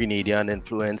the Grenadian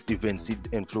influence, the Vinci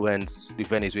influence, the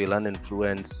Venezuelan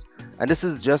influence, and this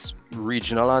is just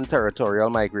regional and territorial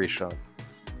migration,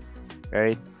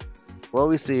 right? What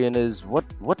we're saying is, what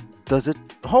does it?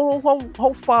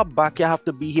 How far back you have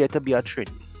to be here to be a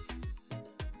Trini?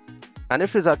 And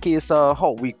if it's a case of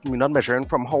how we're not measuring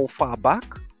from how far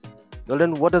back, Well,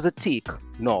 then what does it take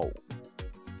now?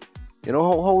 You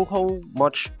know, how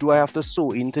much do I have to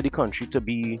sow into the country to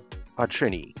be a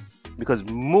Trini? Because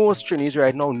most Trinis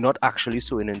right now not actually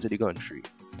sowing into the country.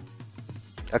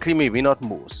 Actually, maybe not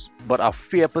most, but a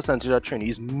fair percentage of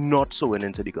Trinis not sowing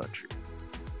into the country.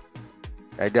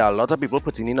 Right? There are a lot of people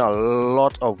putting in a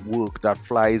lot of work that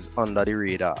flies under the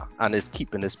radar and is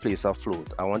keeping this place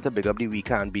afloat. I want to big up the We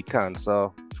Can Beat Cancer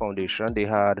Foundation. They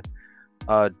had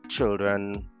a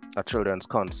children's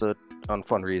concert and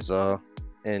fundraiser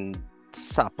in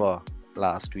Sapa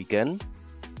last weekend.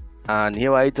 And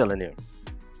here I telling you.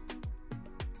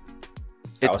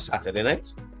 That was Saturday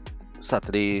night?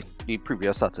 Saturday, the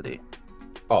previous Saturday.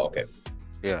 Oh, okay.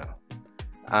 Yeah.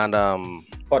 And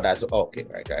oh, that's okay,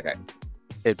 right.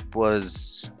 It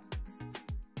was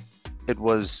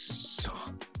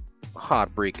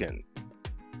heartbreaking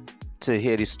to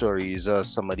hear the stories of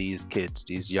some of these kids,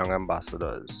 these young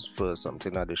ambassadors, for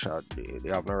something that they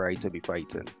have no right to be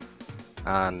fighting.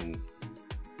 And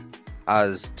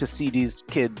as to see these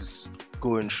kids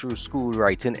going through school,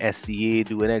 writing SCA,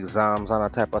 doing exams and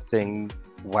that type of thing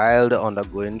while they're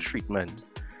undergoing treatment,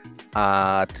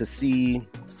 to see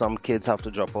some kids have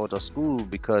to drop out of school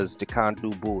because they can't do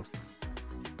both.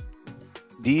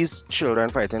 These children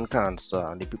fighting cancer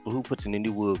and the people who put in the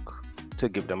work to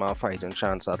give them a fighting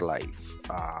chance at life,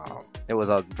 it was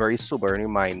a very sobering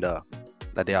reminder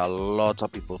that there are a lot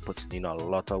of people putting in a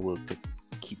lot of work to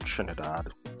keep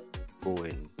Trinidad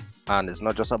going. And it's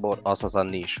not just about us as a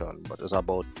nation, but it's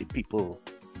about the people.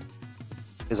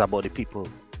 It's about the people.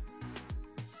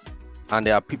 And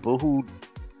there are people who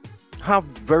have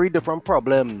very different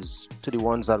problems to the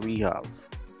ones that we have.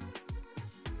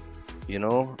 You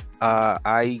know,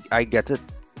 I get it.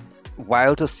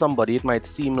 While to somebody it might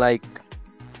seem like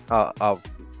a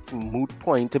moot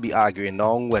point to be arguing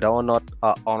on whether or not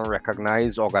an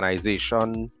unrecognized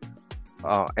organization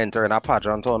entering a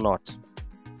pageant or not,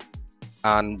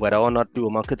 and whether or not the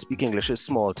woman could speak English is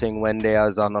small thing when there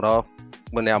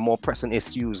are more pressing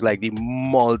issues like the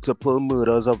multiple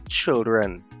murders of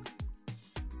children.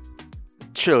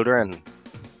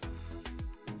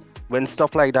 When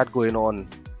stuff like that going on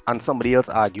and somebody else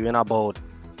arguing about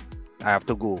I have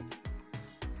to go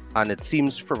and it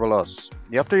seems frivolous,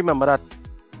 you have to remember that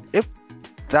if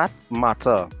that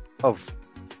matter of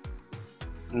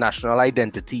national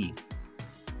identity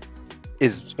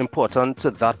is important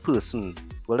to that person,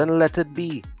 well then let it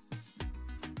be.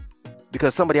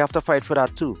 Because somebody have to fight for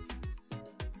that too.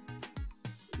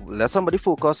 Let somebody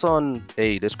focus on,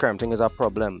 hey, this crime thing is a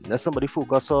problem. Let somebody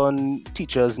focus on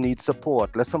teachers need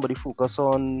support. Let somebody focus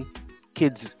on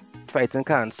kids fighting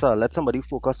cancer. Let somebody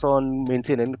focus on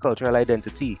maintaining cultural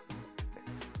identity.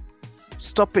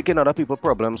 Stop picking other people's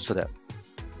problems for them.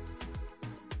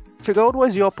 Figure out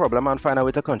what's your problem and find a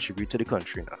way to contribute to the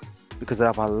country now. Because I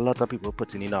have a lot of people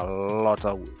putting in a lot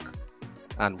of work.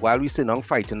 And while we sit down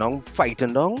fighting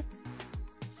down,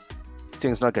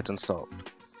 things not getting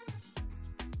solved.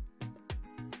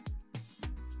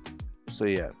 So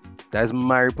yeah, that's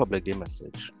my Republic Day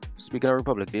message. Speaking of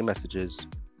Republic Day messages,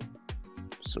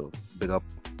 so big up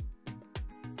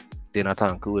Dana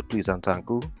Tanku with Please and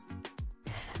Tanku.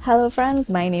 Hello friends,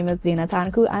 my name is Dana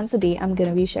Tanku and today I'm going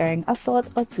to be sharing a thought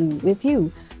or two with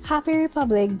you. Happy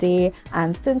Republic Day,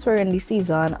 and since we're in the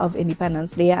season of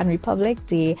Independence Day and Republic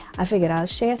Day, I figured I'll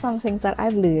share some things that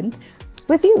I've learned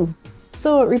with you.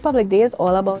 So Republic Day is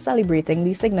all about celebrating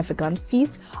the significant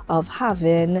feat of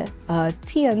having a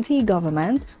TNT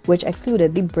government which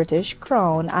excluded the British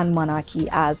Crown and monarchy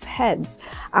as heads.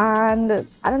 And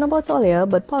I don't know about all here,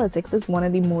 but politics is one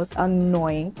of the most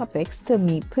annoying topics to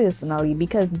me personally,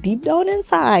 because deep down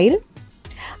inside,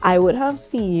 we would have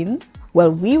seen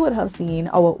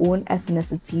our own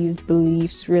ethnicities,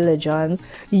 beliefs, religions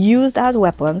used as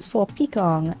weapons for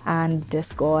picong and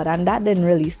discord, and that didn't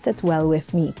really sit well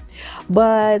with me.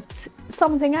 But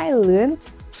something I learned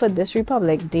for this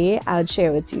Republic Day, I'll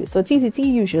share with you. So TTT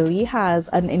usually has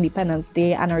an Independence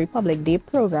Day and a Republic Day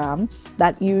program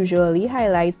that usually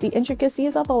highlights the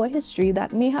intricacies of our history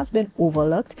that may have been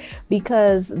overlooked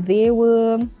because they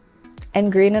were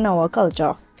ingrained in our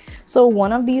culture. So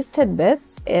one of these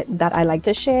tidbits that I like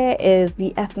to share is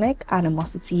the ethnic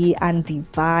animosity and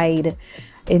divide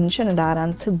in Trinidad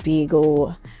and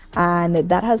Tobago. And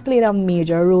that has played a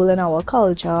major role in our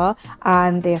culture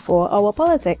and therefore our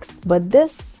politics. But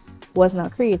this was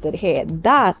not created here.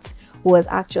 That was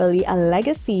actually a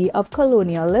legacy of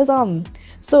colonialism.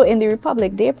 So in the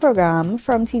Republic Day program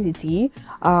from TTT,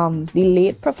 the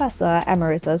late Professor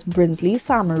Emeritus Brinsley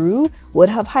Samaru would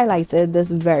have highlighted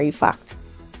this very fact.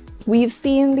 We've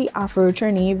seen the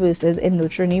Afro-Trini versus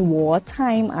Indo-Trini war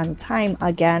time and time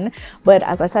again, but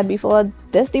as I said before,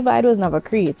 this divide was never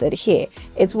created here.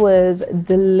 It was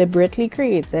deliberately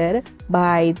created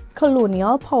by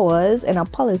colonial powers in a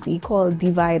policy called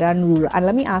divide and rule. And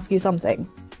let me ask you something.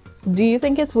 Do you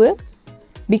think it's worked?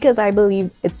 Because I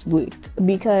believe it's worked.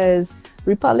 Because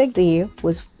Republic Day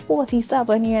was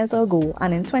 47 years ago,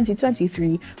 and in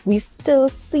 2023, we still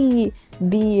see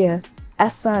the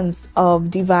essence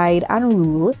of divide and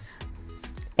rule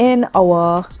in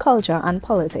our culture and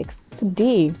politics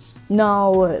today.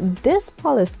 Now, this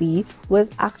policy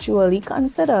was actually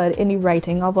considered in the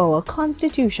writing of our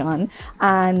constitution,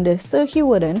 and Sir Hugh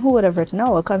Wooden, who would have written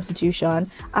our constitution,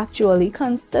 actually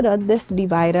considered this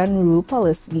divide and rule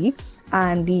policy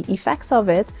and the effects of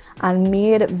it, and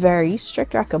made very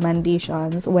strict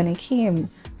recommendations when it came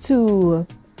to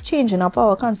changing up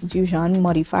our constitution,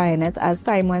 modifying it as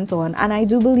time went on. And I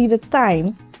do believe it's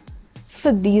time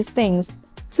for these things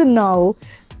to now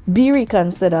be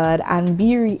reconsidered and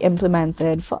be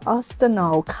re-implemented, for us to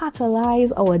now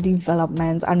catalyze our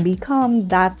development and become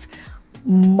that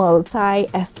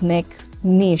multi-ethnic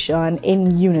nation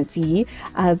in unity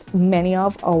as many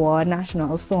of our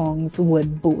national songs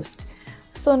would boast.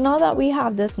 So now that we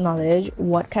have this knowledge,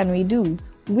 what can we do?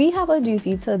 We have a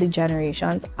duty to the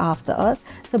generations after us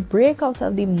to break out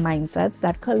of the mindsets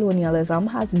that colonialism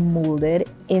has molded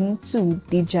into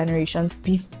the generations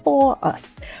before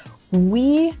us.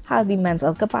 We have the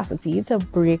mental capacity to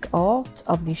break out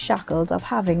of the shackles of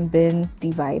having been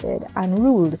divided and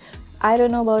ruled. I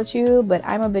don't know about you, but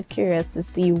I'm a bit curious to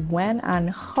see when and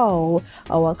how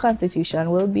our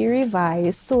constitution will be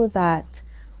revised so that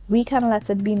we can let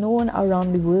it be known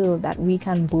around the world that we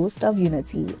can boast of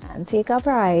unity and take our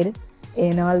pride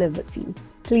in our liberty.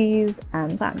 Please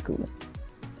and thank you.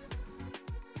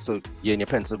 So you're in your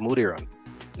pensive mood here, on.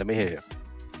 Let me hear you.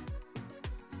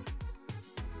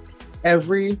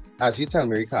 As you tell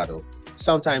me, Ricardo,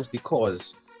 sometimes the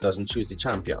cause doesn't choose the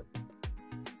champion,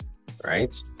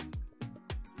 right?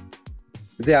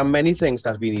 There are many things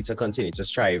that we need to continue to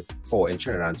strive for in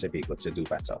Trinidad and Tobago to do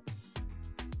better.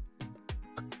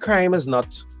 Crime is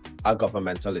not a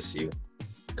governmental issue.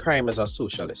 Crime is a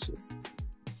social issue.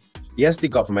 Yes, the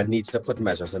government needs to put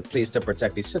measures in place to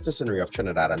protect the citizenry of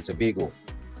Trinidad and Tobago,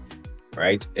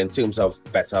 right? In terms of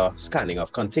better scanning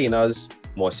of containers,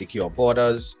 more secure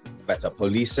borders, better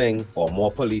policing or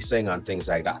more policing and things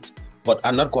like that. But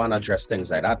I'm not going to address things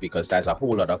like that because there's a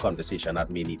whole other conversation that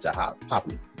may need to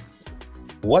happen.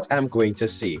 What I'm going to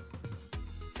say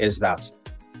is that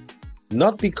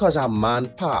not because a man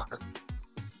park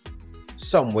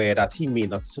somewhere that he may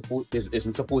not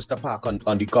isn't supposed to park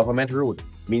on the government road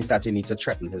means that he needs to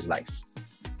threaten his life.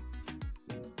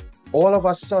 All of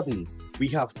a sudden, we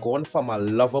have gone from a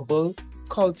lovable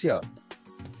culture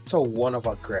to one of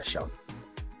aggression.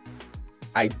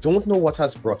 I don't know what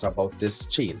has brought about this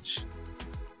change,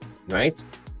 right?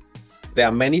 There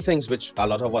are many things which a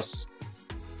lot of us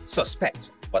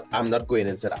suspect, but I'm not going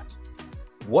into that.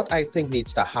 What I think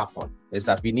needs to happen is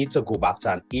that we need to go back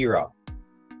to an era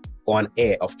or an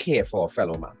air of care for a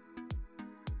fellow man.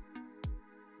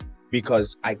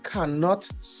 Because I cannot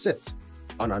sit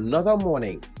on another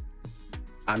morning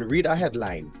and read a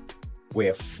headline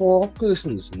where 4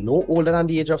 persons no older than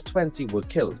the age of 20 were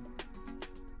killed.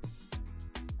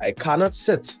 I cannot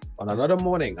sit on another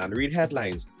morning and read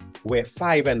headlines where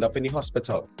 5 end up in the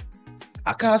hospital.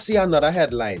 I can't see another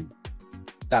headline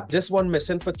that this one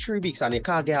missing for 3 weeks and you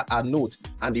can't get a note,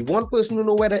 and the one person who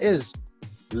know where it is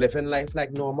living life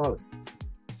like normal.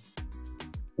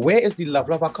 Where is the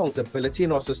level of accountability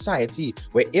in our society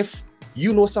where if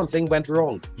you know something went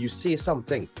wrong, you say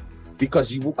something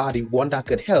because you are the one that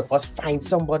could help us find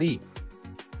somebody?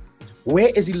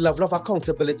 Where is the level of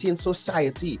accountability in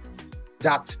society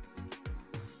that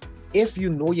if you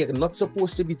know you're not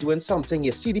supposed to be doing something,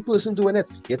 you see the person doing it,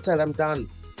 you tell them, Dan,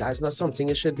 that's not something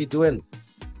you should be doing.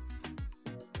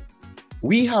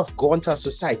 We have gone to a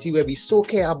society where we so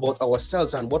care about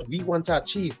ourselves and what we want to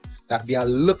achieve that we are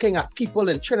looking at people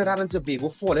in Trinidad and Tobago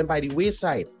falling by the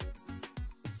wayside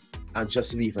and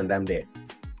just leaving them there.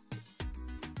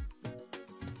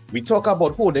 We talk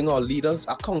about holding our leaders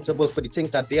accountable for the things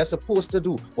that they are supposed to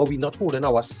do, but we're not holding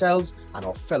ourselves and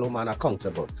our fellow man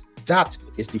accountable. That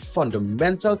is the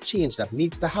fundamental change that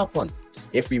needs to happen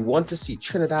if we want to see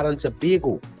Trinidad and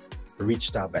Tobago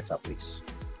reach that better place.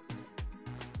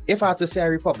 If I had to say a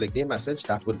Republic Day message,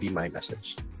 that would be my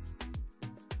message.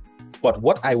 But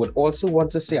what I would also want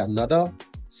to say, another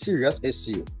serious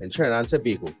issue in Trinidad and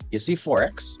Tobago, you see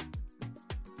Forex?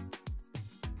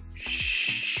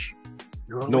 Shh.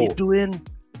 You know what you're doing?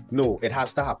 No, it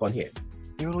has to happen here.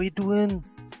 You know what you're doing?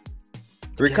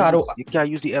 Ricardo, You can't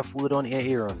use the F word on air,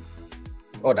 Aaron.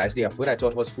 oh, that's the F word. I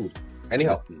thought was food.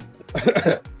 Anyhow,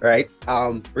 right?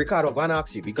 Ricardo, I'm gonna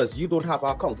ask you because you don't have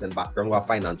an accounting background or a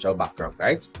financial background,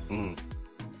 right?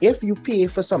 If you pay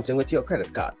for something with your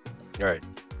credit card, Right.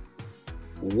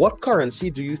 what currency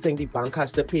do you think the bank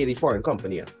has to pay the foreign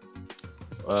company in?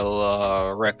 Well,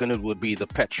 I reckon it would be the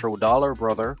petrodollar,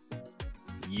 brother.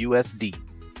 USD.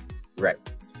 Right.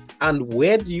 And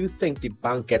where do you think the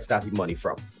bank gets that money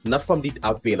from? Not from the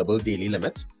available daily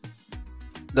limit.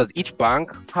 Does each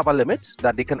bank have a limit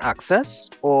that they can access,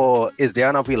 or is there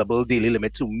an available daily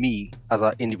limit to me as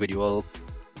an individual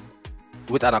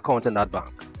with an account in that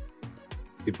bank?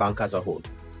 The bank as a whole.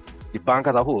 The bank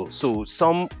as a whole. So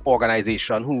some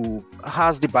organization who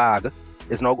has the bag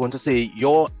is now going to say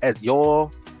your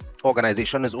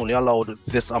organization is only allowed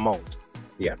this amount.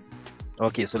 Yeah.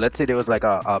 Okay, so let's say there was like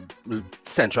a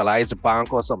centralized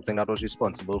bank or something that was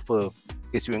responsible for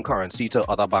issuing currency to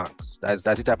other banks. That's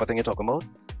the type of thing you're talking about?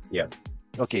 Yeah.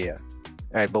 Okay, yeah.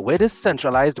 All right, but where this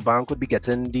centralized bank would be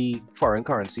getting the foreign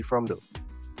currency from, though?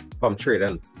 From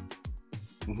trading.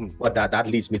 But that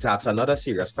leads me to ask another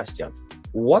serious question.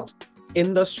 What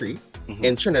industry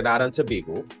in Trinidad and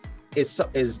Tobago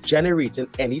is generating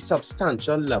any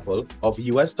substantial level of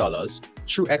US dollars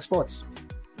through exports?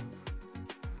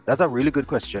 That's a really good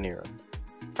question here.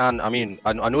 And I mean,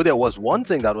 I know there was one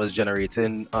thing that was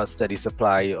generating a steady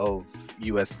supply of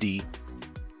USD,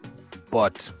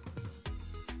 but,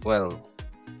 well,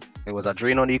 it was a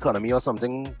drain on the economy or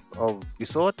something of the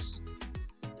sorts.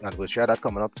 And we'll share that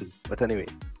coming up too. But anyway,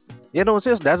 you know,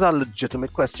 that's a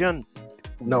legitimate question.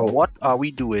 No. What are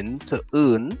we doing to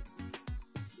earn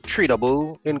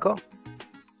tradable income?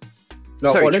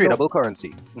 No, Sorry, tradable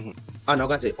currency. I'm not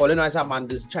gonna say all in all, as a man,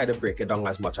 just try to break it down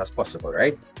as much as possible,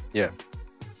 right? Yeah.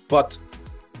 But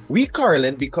we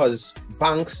correlate because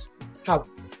banks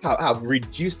have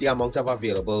reduced the amount of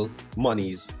available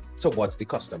monies towards the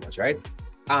customers, right?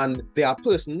 And there are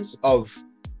persons of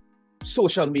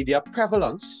social media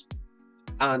prevalence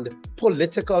and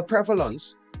political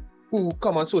prevalence who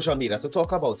come on social media to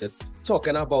talk about it,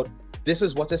 talking about this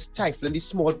is what is stifling the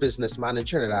small businessman in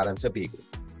Trinidad and Tobago.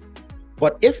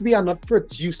 But if we are not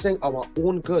producing our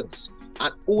own goods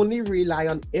and only rely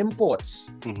on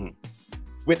imports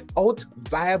without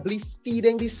viably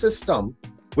feeding the system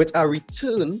with a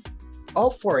return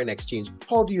of foreign exchange,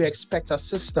 how do you expect a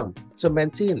system to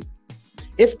maintain?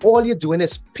 If all you're doing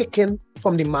is picking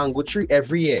from the mango tree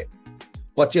every year,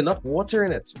 but you're not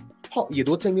watering it, you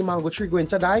don't think the mango tree going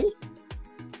to die?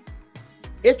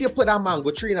 If you put a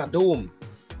mango tree in a dome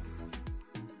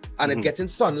and it getting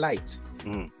sunlight,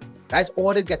 that's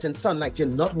all it getting sunlight, you're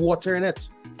not watering it.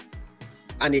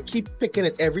 And you keep picking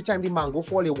it every time the mango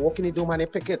fall, you walk in the dome and you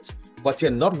pick it, but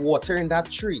you're not watering that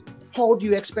tree. How do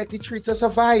you expect the tree to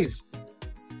survive?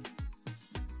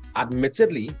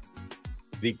 Admittedly,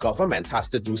 the government has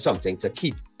to do something to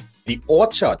keep the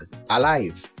orchard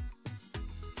alive.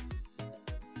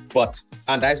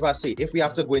 And that's why I say, if we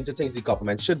have to go into things the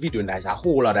government should be doing, that's a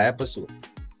whole other episode.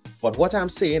 But what I'm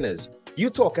saying is, you're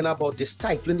talking about this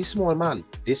stifling the small man,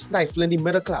 this stifling the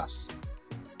middle class.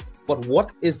 But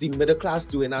what is the middle class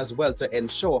doing as well to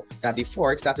ensure that the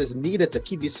forex that is needed to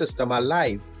keep the system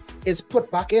alive is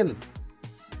put back in?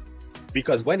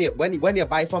 Because when you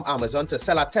buy from Amazon to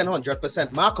sell at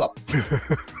 100% markup,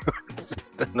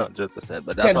 100%,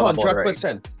 but that's 100%.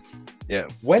 Right. Yeah.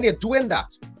 When you're doing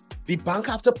that, the bank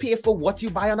have to pay for what you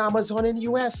buy on Amazon in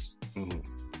US.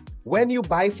 When you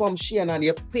buy from Shein and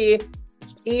you pay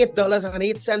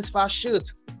 $8.08 for a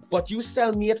shirt, but you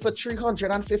sell me it for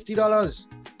 $350.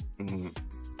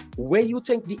 Where you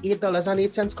think the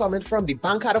 $8.08 coming from? The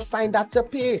bank had to find that to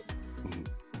pay.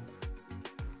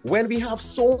 When we have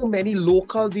so many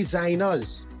local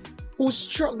designers who's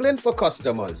struggling for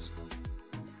customers.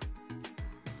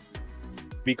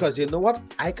 Because you know what?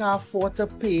 I can afford to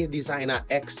pay designer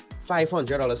X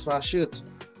 $500 for a shirt.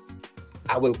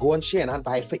 I will go on Shein and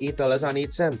buy it for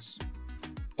 $8.08.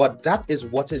 But that is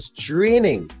what is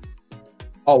draining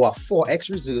our forex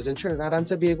reserves in Trinidad and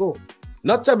Tobago.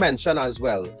 Not to mention as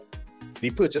well, the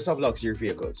purchase of luxury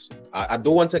vehicles. I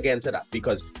don't want to get into that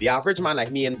because the average man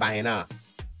like me ain't buying a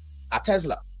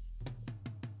Tesla.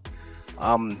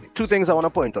 Two things I want to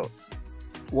point out.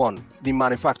 One, the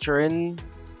manufacturing,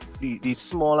 the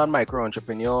small and micro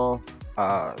entrepreneur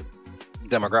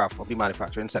demographic of the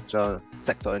manufacturing sector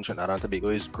in Trinidad and Tobago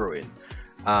is growing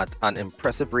at an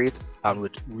impressive rate and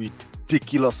with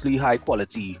ridiculously high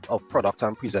quality of product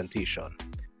and presentation.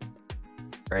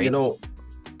 Right? You know,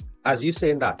 as you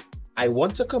saying that, I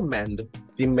want to commend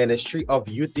the Ministry of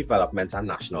Youth Development and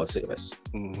National Service.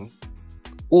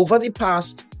 Over the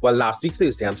past, last week,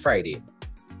 Thursday and Friday,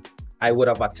 I would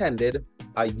have attended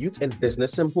a youth in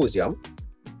business symposium,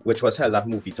 which was held at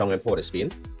Movie Town in Port of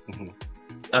Spain,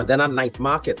 and then a night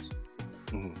market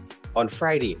on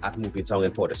Friday at Movie Town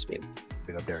in Port of Spain.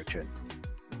 Big up Derek Chin.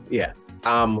 Yeah.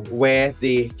 Where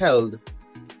they housed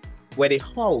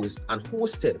and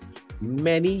hosted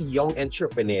many young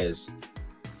entrepreneurs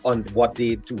on what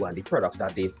they do and the products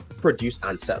that they produce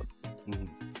and sell.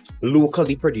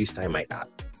 Locally produced, I might add.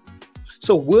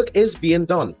 So work is being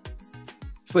done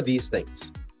for these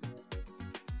things.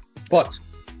 But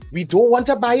we don't want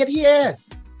to buy it here.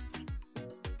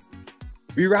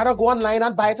 We rather go online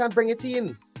and buy it and bring it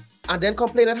in. And then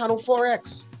complain at Hano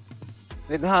Forex.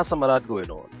 It has some of that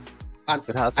going on. And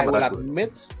it has some I of will that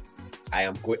admit,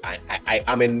 I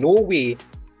am in no way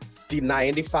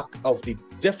denying the fact of the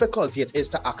difficulty it is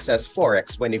to access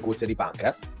Forex when you go to the bank,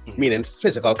 meaning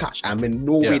physical cash. I'm in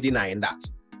no way denying that.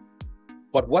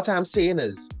 But what I'm saying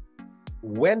is,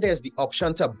 when there's the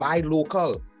option to buy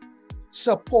local,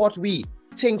 support we,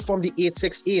 think from the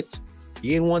 868.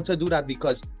 You ain't want to do that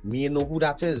because me know who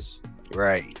that is.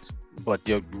 Right. But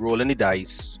you're rolling the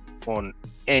dice on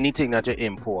anything that you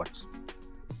import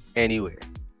anywhere.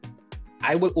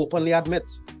 I will openly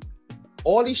admit,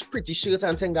 all these pretty shirts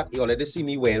and things that you already see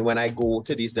me wearing when I go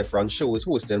to these different shows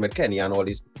hosting with Kenny and all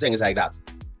these things like that.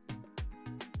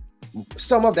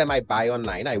 Some of them I buy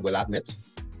online, I will admit.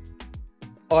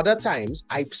 Other times,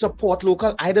 I support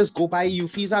local. I just go buy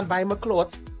UFEs and buy my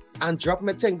cloth and drop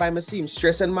my thing by my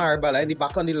seamstress in Marabella, in the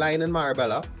back on the line in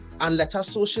Marabella, and let her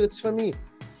sew shirts for me.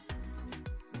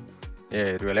 Yeah,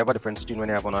 it really have a difference between when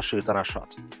you have on a shirt and a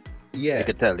shot. Yeah. You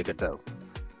could tell.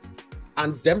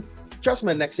 And them, trust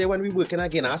me, next year when we working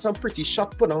again, I have some pretty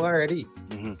shot put on already.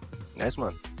 Nice,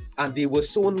 man. And they were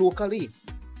sewn locally.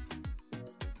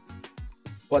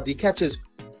 But the catch is,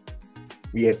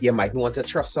 you might want to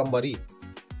trust somebody.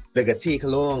 They could take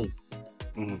long.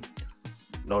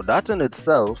 Now, that in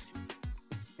itself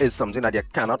is something that you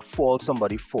cannot fault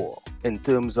somebody for, in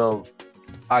terms of,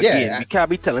 again, we can't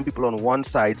be telling people on one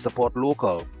side support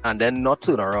local and then not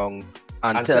turn around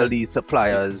and tell the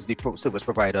suppliers, the service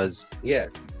providers,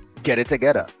 get it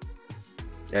together.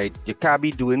 Right? You can't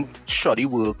be doing shoddy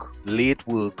work, late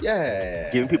work,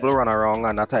 giving people a run around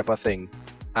and that type of thing,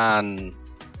 and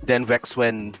then vex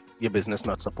when your business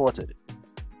not supported.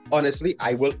 Honestly,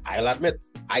 I'll admit,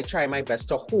 I try my best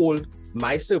to hold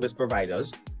my service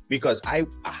providers because I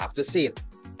have to say it.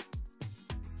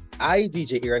 I,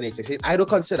 DJ Aaron868, I don't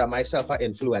consider myself an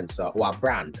influencer or a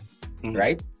brand,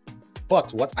 right?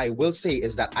 But what I will say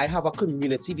is that I have a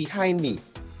community behind me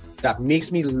that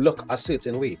makes me look a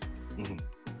certain way.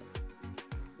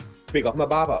 Big up my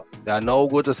barber. Yeah, no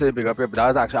good to say big up here, but that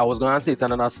was actually, I was going to say it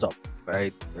and not stop,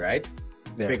 right? Right?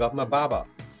 Yeah. Big up my barber.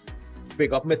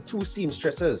 Big up my two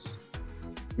seamstresses,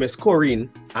 Miss Corinne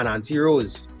and Auntie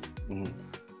Rose.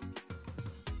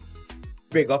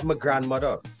 Big up my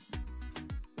grandmother.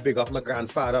 Big up my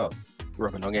grandfather.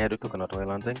 Rubbing on your head with coconut oil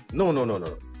and thing?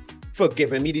 No. For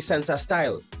giving me the sense of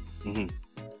style.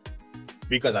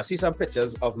 Because I see some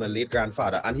pictures of my late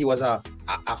grandfather and he was a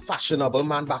fashionable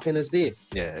man back in his day.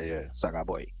 Yeah, Saga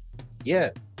boy.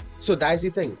 Yeah. So that's the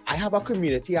thing. I have a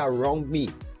community around me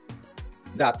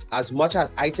that, as much as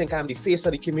I think I'm the face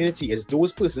of the community, is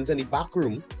those persons in the back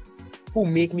room who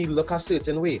make me look a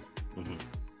certain way.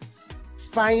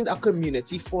 Find a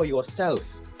community for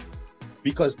yourself,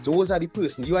 because those are the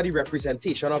person, you are the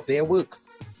representation of their work.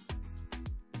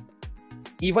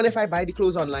 Even if I buy the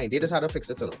clothes online, they just have to fix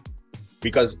it,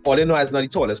 because all they know is not the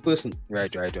tallest person.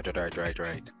 Right.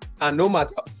 And no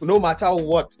matter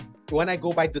what, when I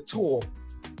go by the tour,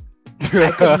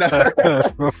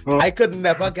 I could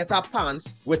never get a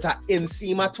pants with an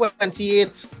inseam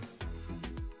 28.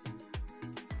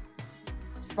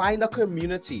 Find a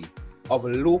community of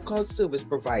local service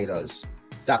providers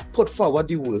that put forward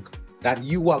the work that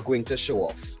you are going to show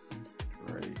off.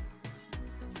 Right.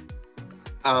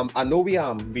 I know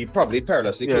we probably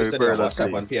perilously close to the hour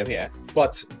 7 p.m. here,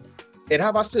 but it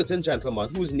have a certain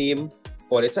gentleman whose name,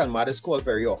 or they tell me, is called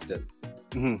very often.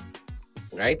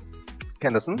 Right?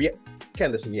 Kenderson? Yeah.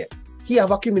 Kenderson, yeah. He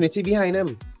have a community behind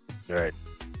him. Right.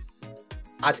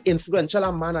 As influential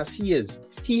a man as he is,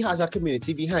 he has a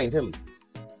community behind him.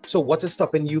 So what is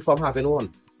stopping you from having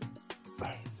one?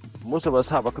 Most of us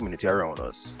have a community around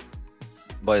us,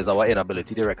 but it's our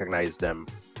inability to recognize them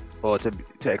or to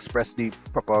express the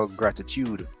proper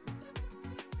gratitude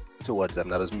towards them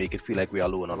that does make it feel like we are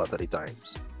alone a lot of the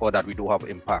times, or that we do have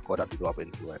impact, or that we do have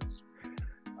influence.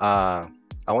 I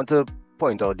want to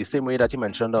point out the same way that you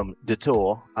mentioned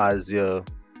Detour as your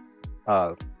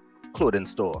clothing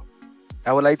store.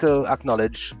 I would like to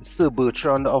acknowledge Sir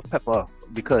Bertrand of Pepper,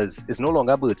 because it's no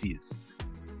longer Bertie's.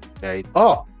 right?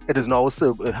 Oh, It is now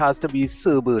it has to be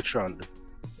Sir Bertrand,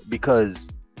 because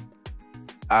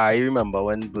I remember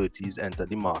when Bertie's entered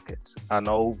the market, and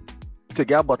now to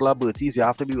get a bottle of Bertie's, you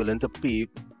have to be willing to pay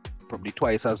probably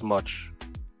twice as much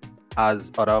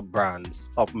as other brands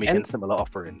of making similar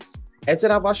offerings. and to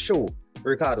have a show,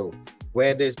 Ricardo,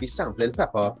 where there's be sampling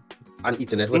pepper and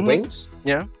eating it with wings.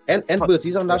 Yeah. And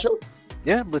Bertie's on that show.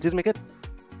 Yeah, Bertie's make it.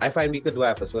 I find we could do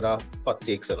an episode of hot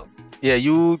takes, you know. Yeah,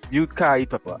 you can't eat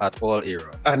pepper at all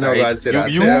era. I know, right? Say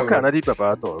that. You cannot eat pepper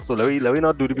at all. So let me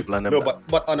not do the people on them. No,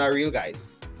 but on a real, guys.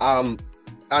 And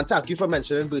thank you for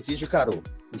mentioning Bertie's, Ricardo.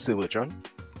 Sir Bertrand,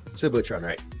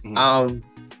 right? Mm-hmm.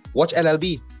 Watch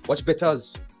LLB, watch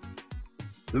Bitters.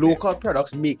 Local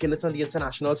products making it on the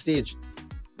international stage.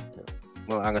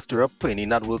 Well, I'm gonna stir up plenty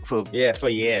that work for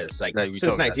years, like since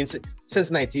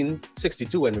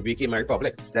 1962 when we became a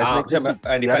republic.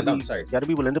 Independent. Sorry, you gotta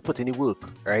be willing to put in the work,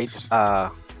 right?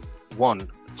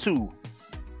 1, 2.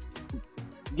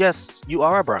 Yes, you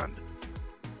are a brand.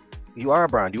 You are a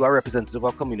brand. You are a representative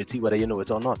of community, whether you know it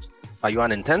or not. Are you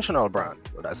an intentional brand?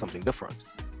 Well, that's something different,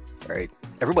 right?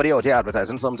 Everybody out here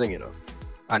advertising something, you know.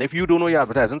 And if you don't know you're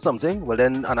advertising something, well,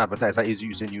 then an advertiser is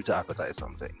using you to advertise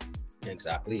something.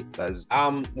 Exactly.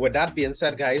 With that being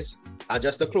said, guys, and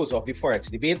just to close off the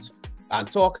Forex debate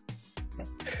and talk,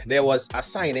 there was a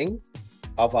signing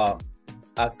of a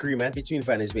agreement between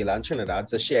Venezuela and Trinidad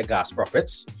to share gas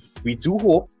profits. We do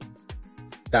hope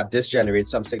that this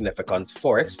generates some significant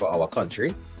Forex for our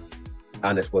country,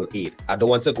 and it will aid. I don't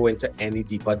want to go into any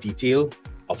deeper detail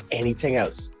of anything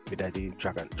else. With the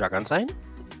dragon sign?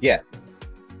 Yeah.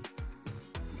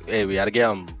 Hey, we gotta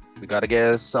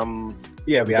get some.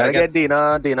 Yeah, we gotta get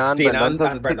Dana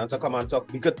and Brendan to come and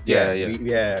talk.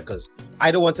 Yeah, because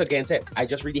I don't want to get into it. I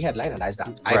just read the headline and that's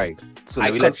that. Right. So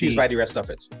I'm confused by the rest of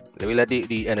it. Let me let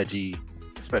the energy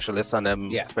specialists and them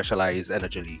specialize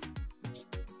energy.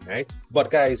 Right.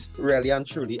 But guys, really and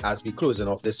truly, as we closing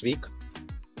off this week,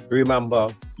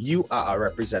 remember, you are a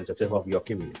representative of your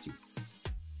community.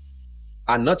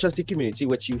 And not just the community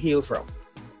which you hail from,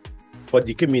 but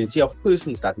the community of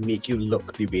persons that make you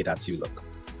look the way that you look.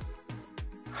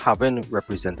 Having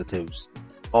representatives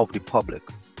of the public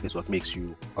is what makes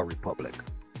you a republic.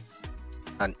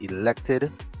 An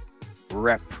elected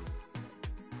rep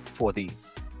for the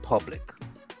public.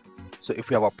 So if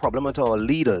we have a problem with our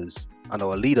leaders, and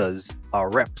our leaders are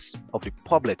reps of the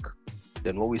public,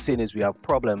 then what we're saying is we have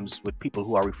problems with people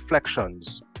who are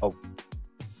reflections of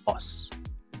us.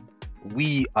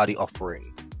 We are the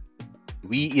offering.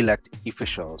 We elect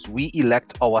officials. We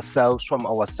elect ourselves from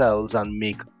ourselves and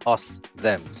make us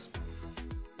thems.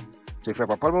 So if you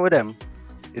have a problem with them,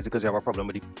 it's because you have a problem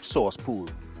with the source pool.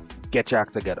 Get your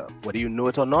act together. Whether you know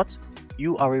it or not,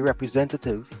 you are a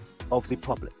representative of the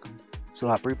public. So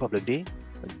happy Republic Day,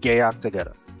 and get your act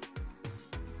together.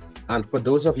 And for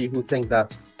those of you who think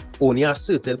that only a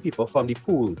certain people from the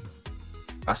pool,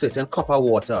 a certain cup of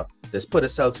water, just put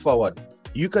themselves forward,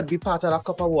 you could be part of that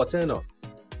cup of water, you know.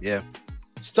 Yeah.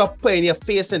 Stop putting your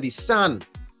face in the sun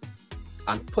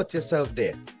and put yourself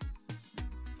there.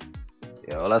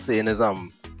 Yeah, all I'm saying is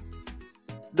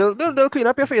they'll clean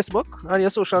up your Facebook and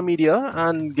your social media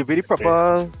and give you the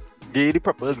proper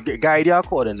guide you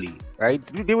accordingly, right?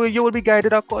 You will be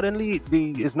guided accordingly.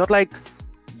 It's not like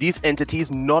these entities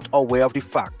not aware of the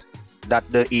fact that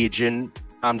they're aging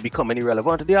and becoming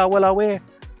irrelevant. They are well aware,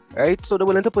 right? So they're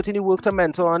willing to put in the work to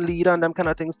mentor and lead and them kind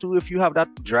of things too, if you have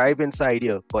that drive inside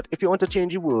you. But if you want to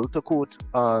change the world, to quote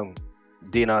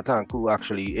Dana Tanku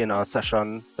actually in our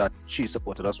session that she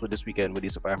supported us with this weekend with the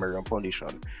Sapphire Miriam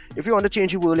Foundation, if you want to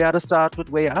change the world, you have to start with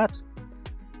where you're at.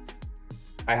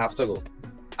 I have to go.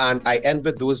 And I end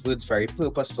with those words very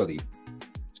purposefully,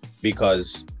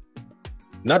 because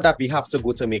not that we have to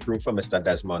go to make room for Mr.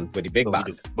 Desmond with the big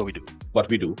band. But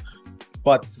we do.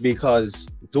 But because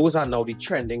those are now the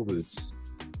trending words,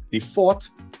 the 4th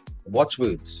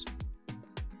watchwords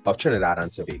of Trinidad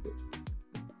and Tobago.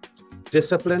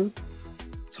 Discipline,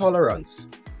 tolerance,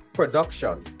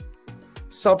 production,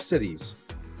 subsidies.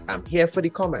 I'm here for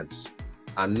the comments.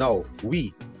 And now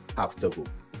we have to go.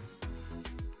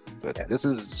 But this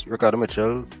is Ricardo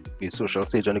Mitchell, the social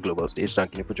stage on the global stage.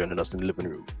 Thank you for joining us in the living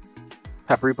room.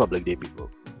 Happy Republic Day, people.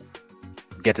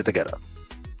 Get it together.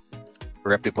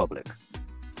 Rep the public.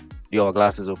 The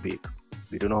hourglass is opaque.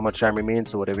 We don't know how much time remains,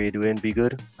 so whatever you're doing, be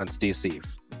good and stay safe.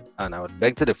 And I would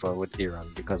beg to differ with Aaron,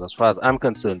 because as far as I'm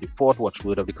concerned, the 4th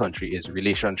watchword of the country is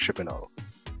relationship and all.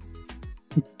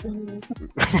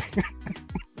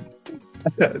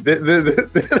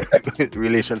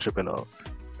 Relationship and all.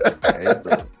 Right,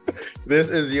 so. This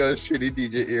is yours truly,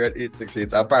 DJ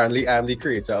Aaron868. Apparently, I'm the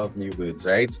creator of new words,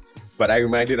 right? But I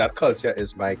remind you that culture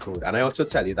is my code. And I also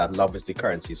tell you that love is the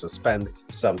currency. So spend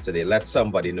some today. Let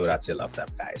somebody know that you love them,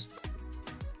 guys.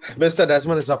 Mr.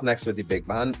 Desmond is up next with the big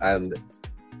man. And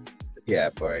yeah,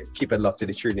 boy, keep it locked to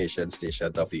the True Nation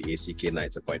station, WACK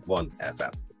 90.1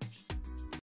 FM.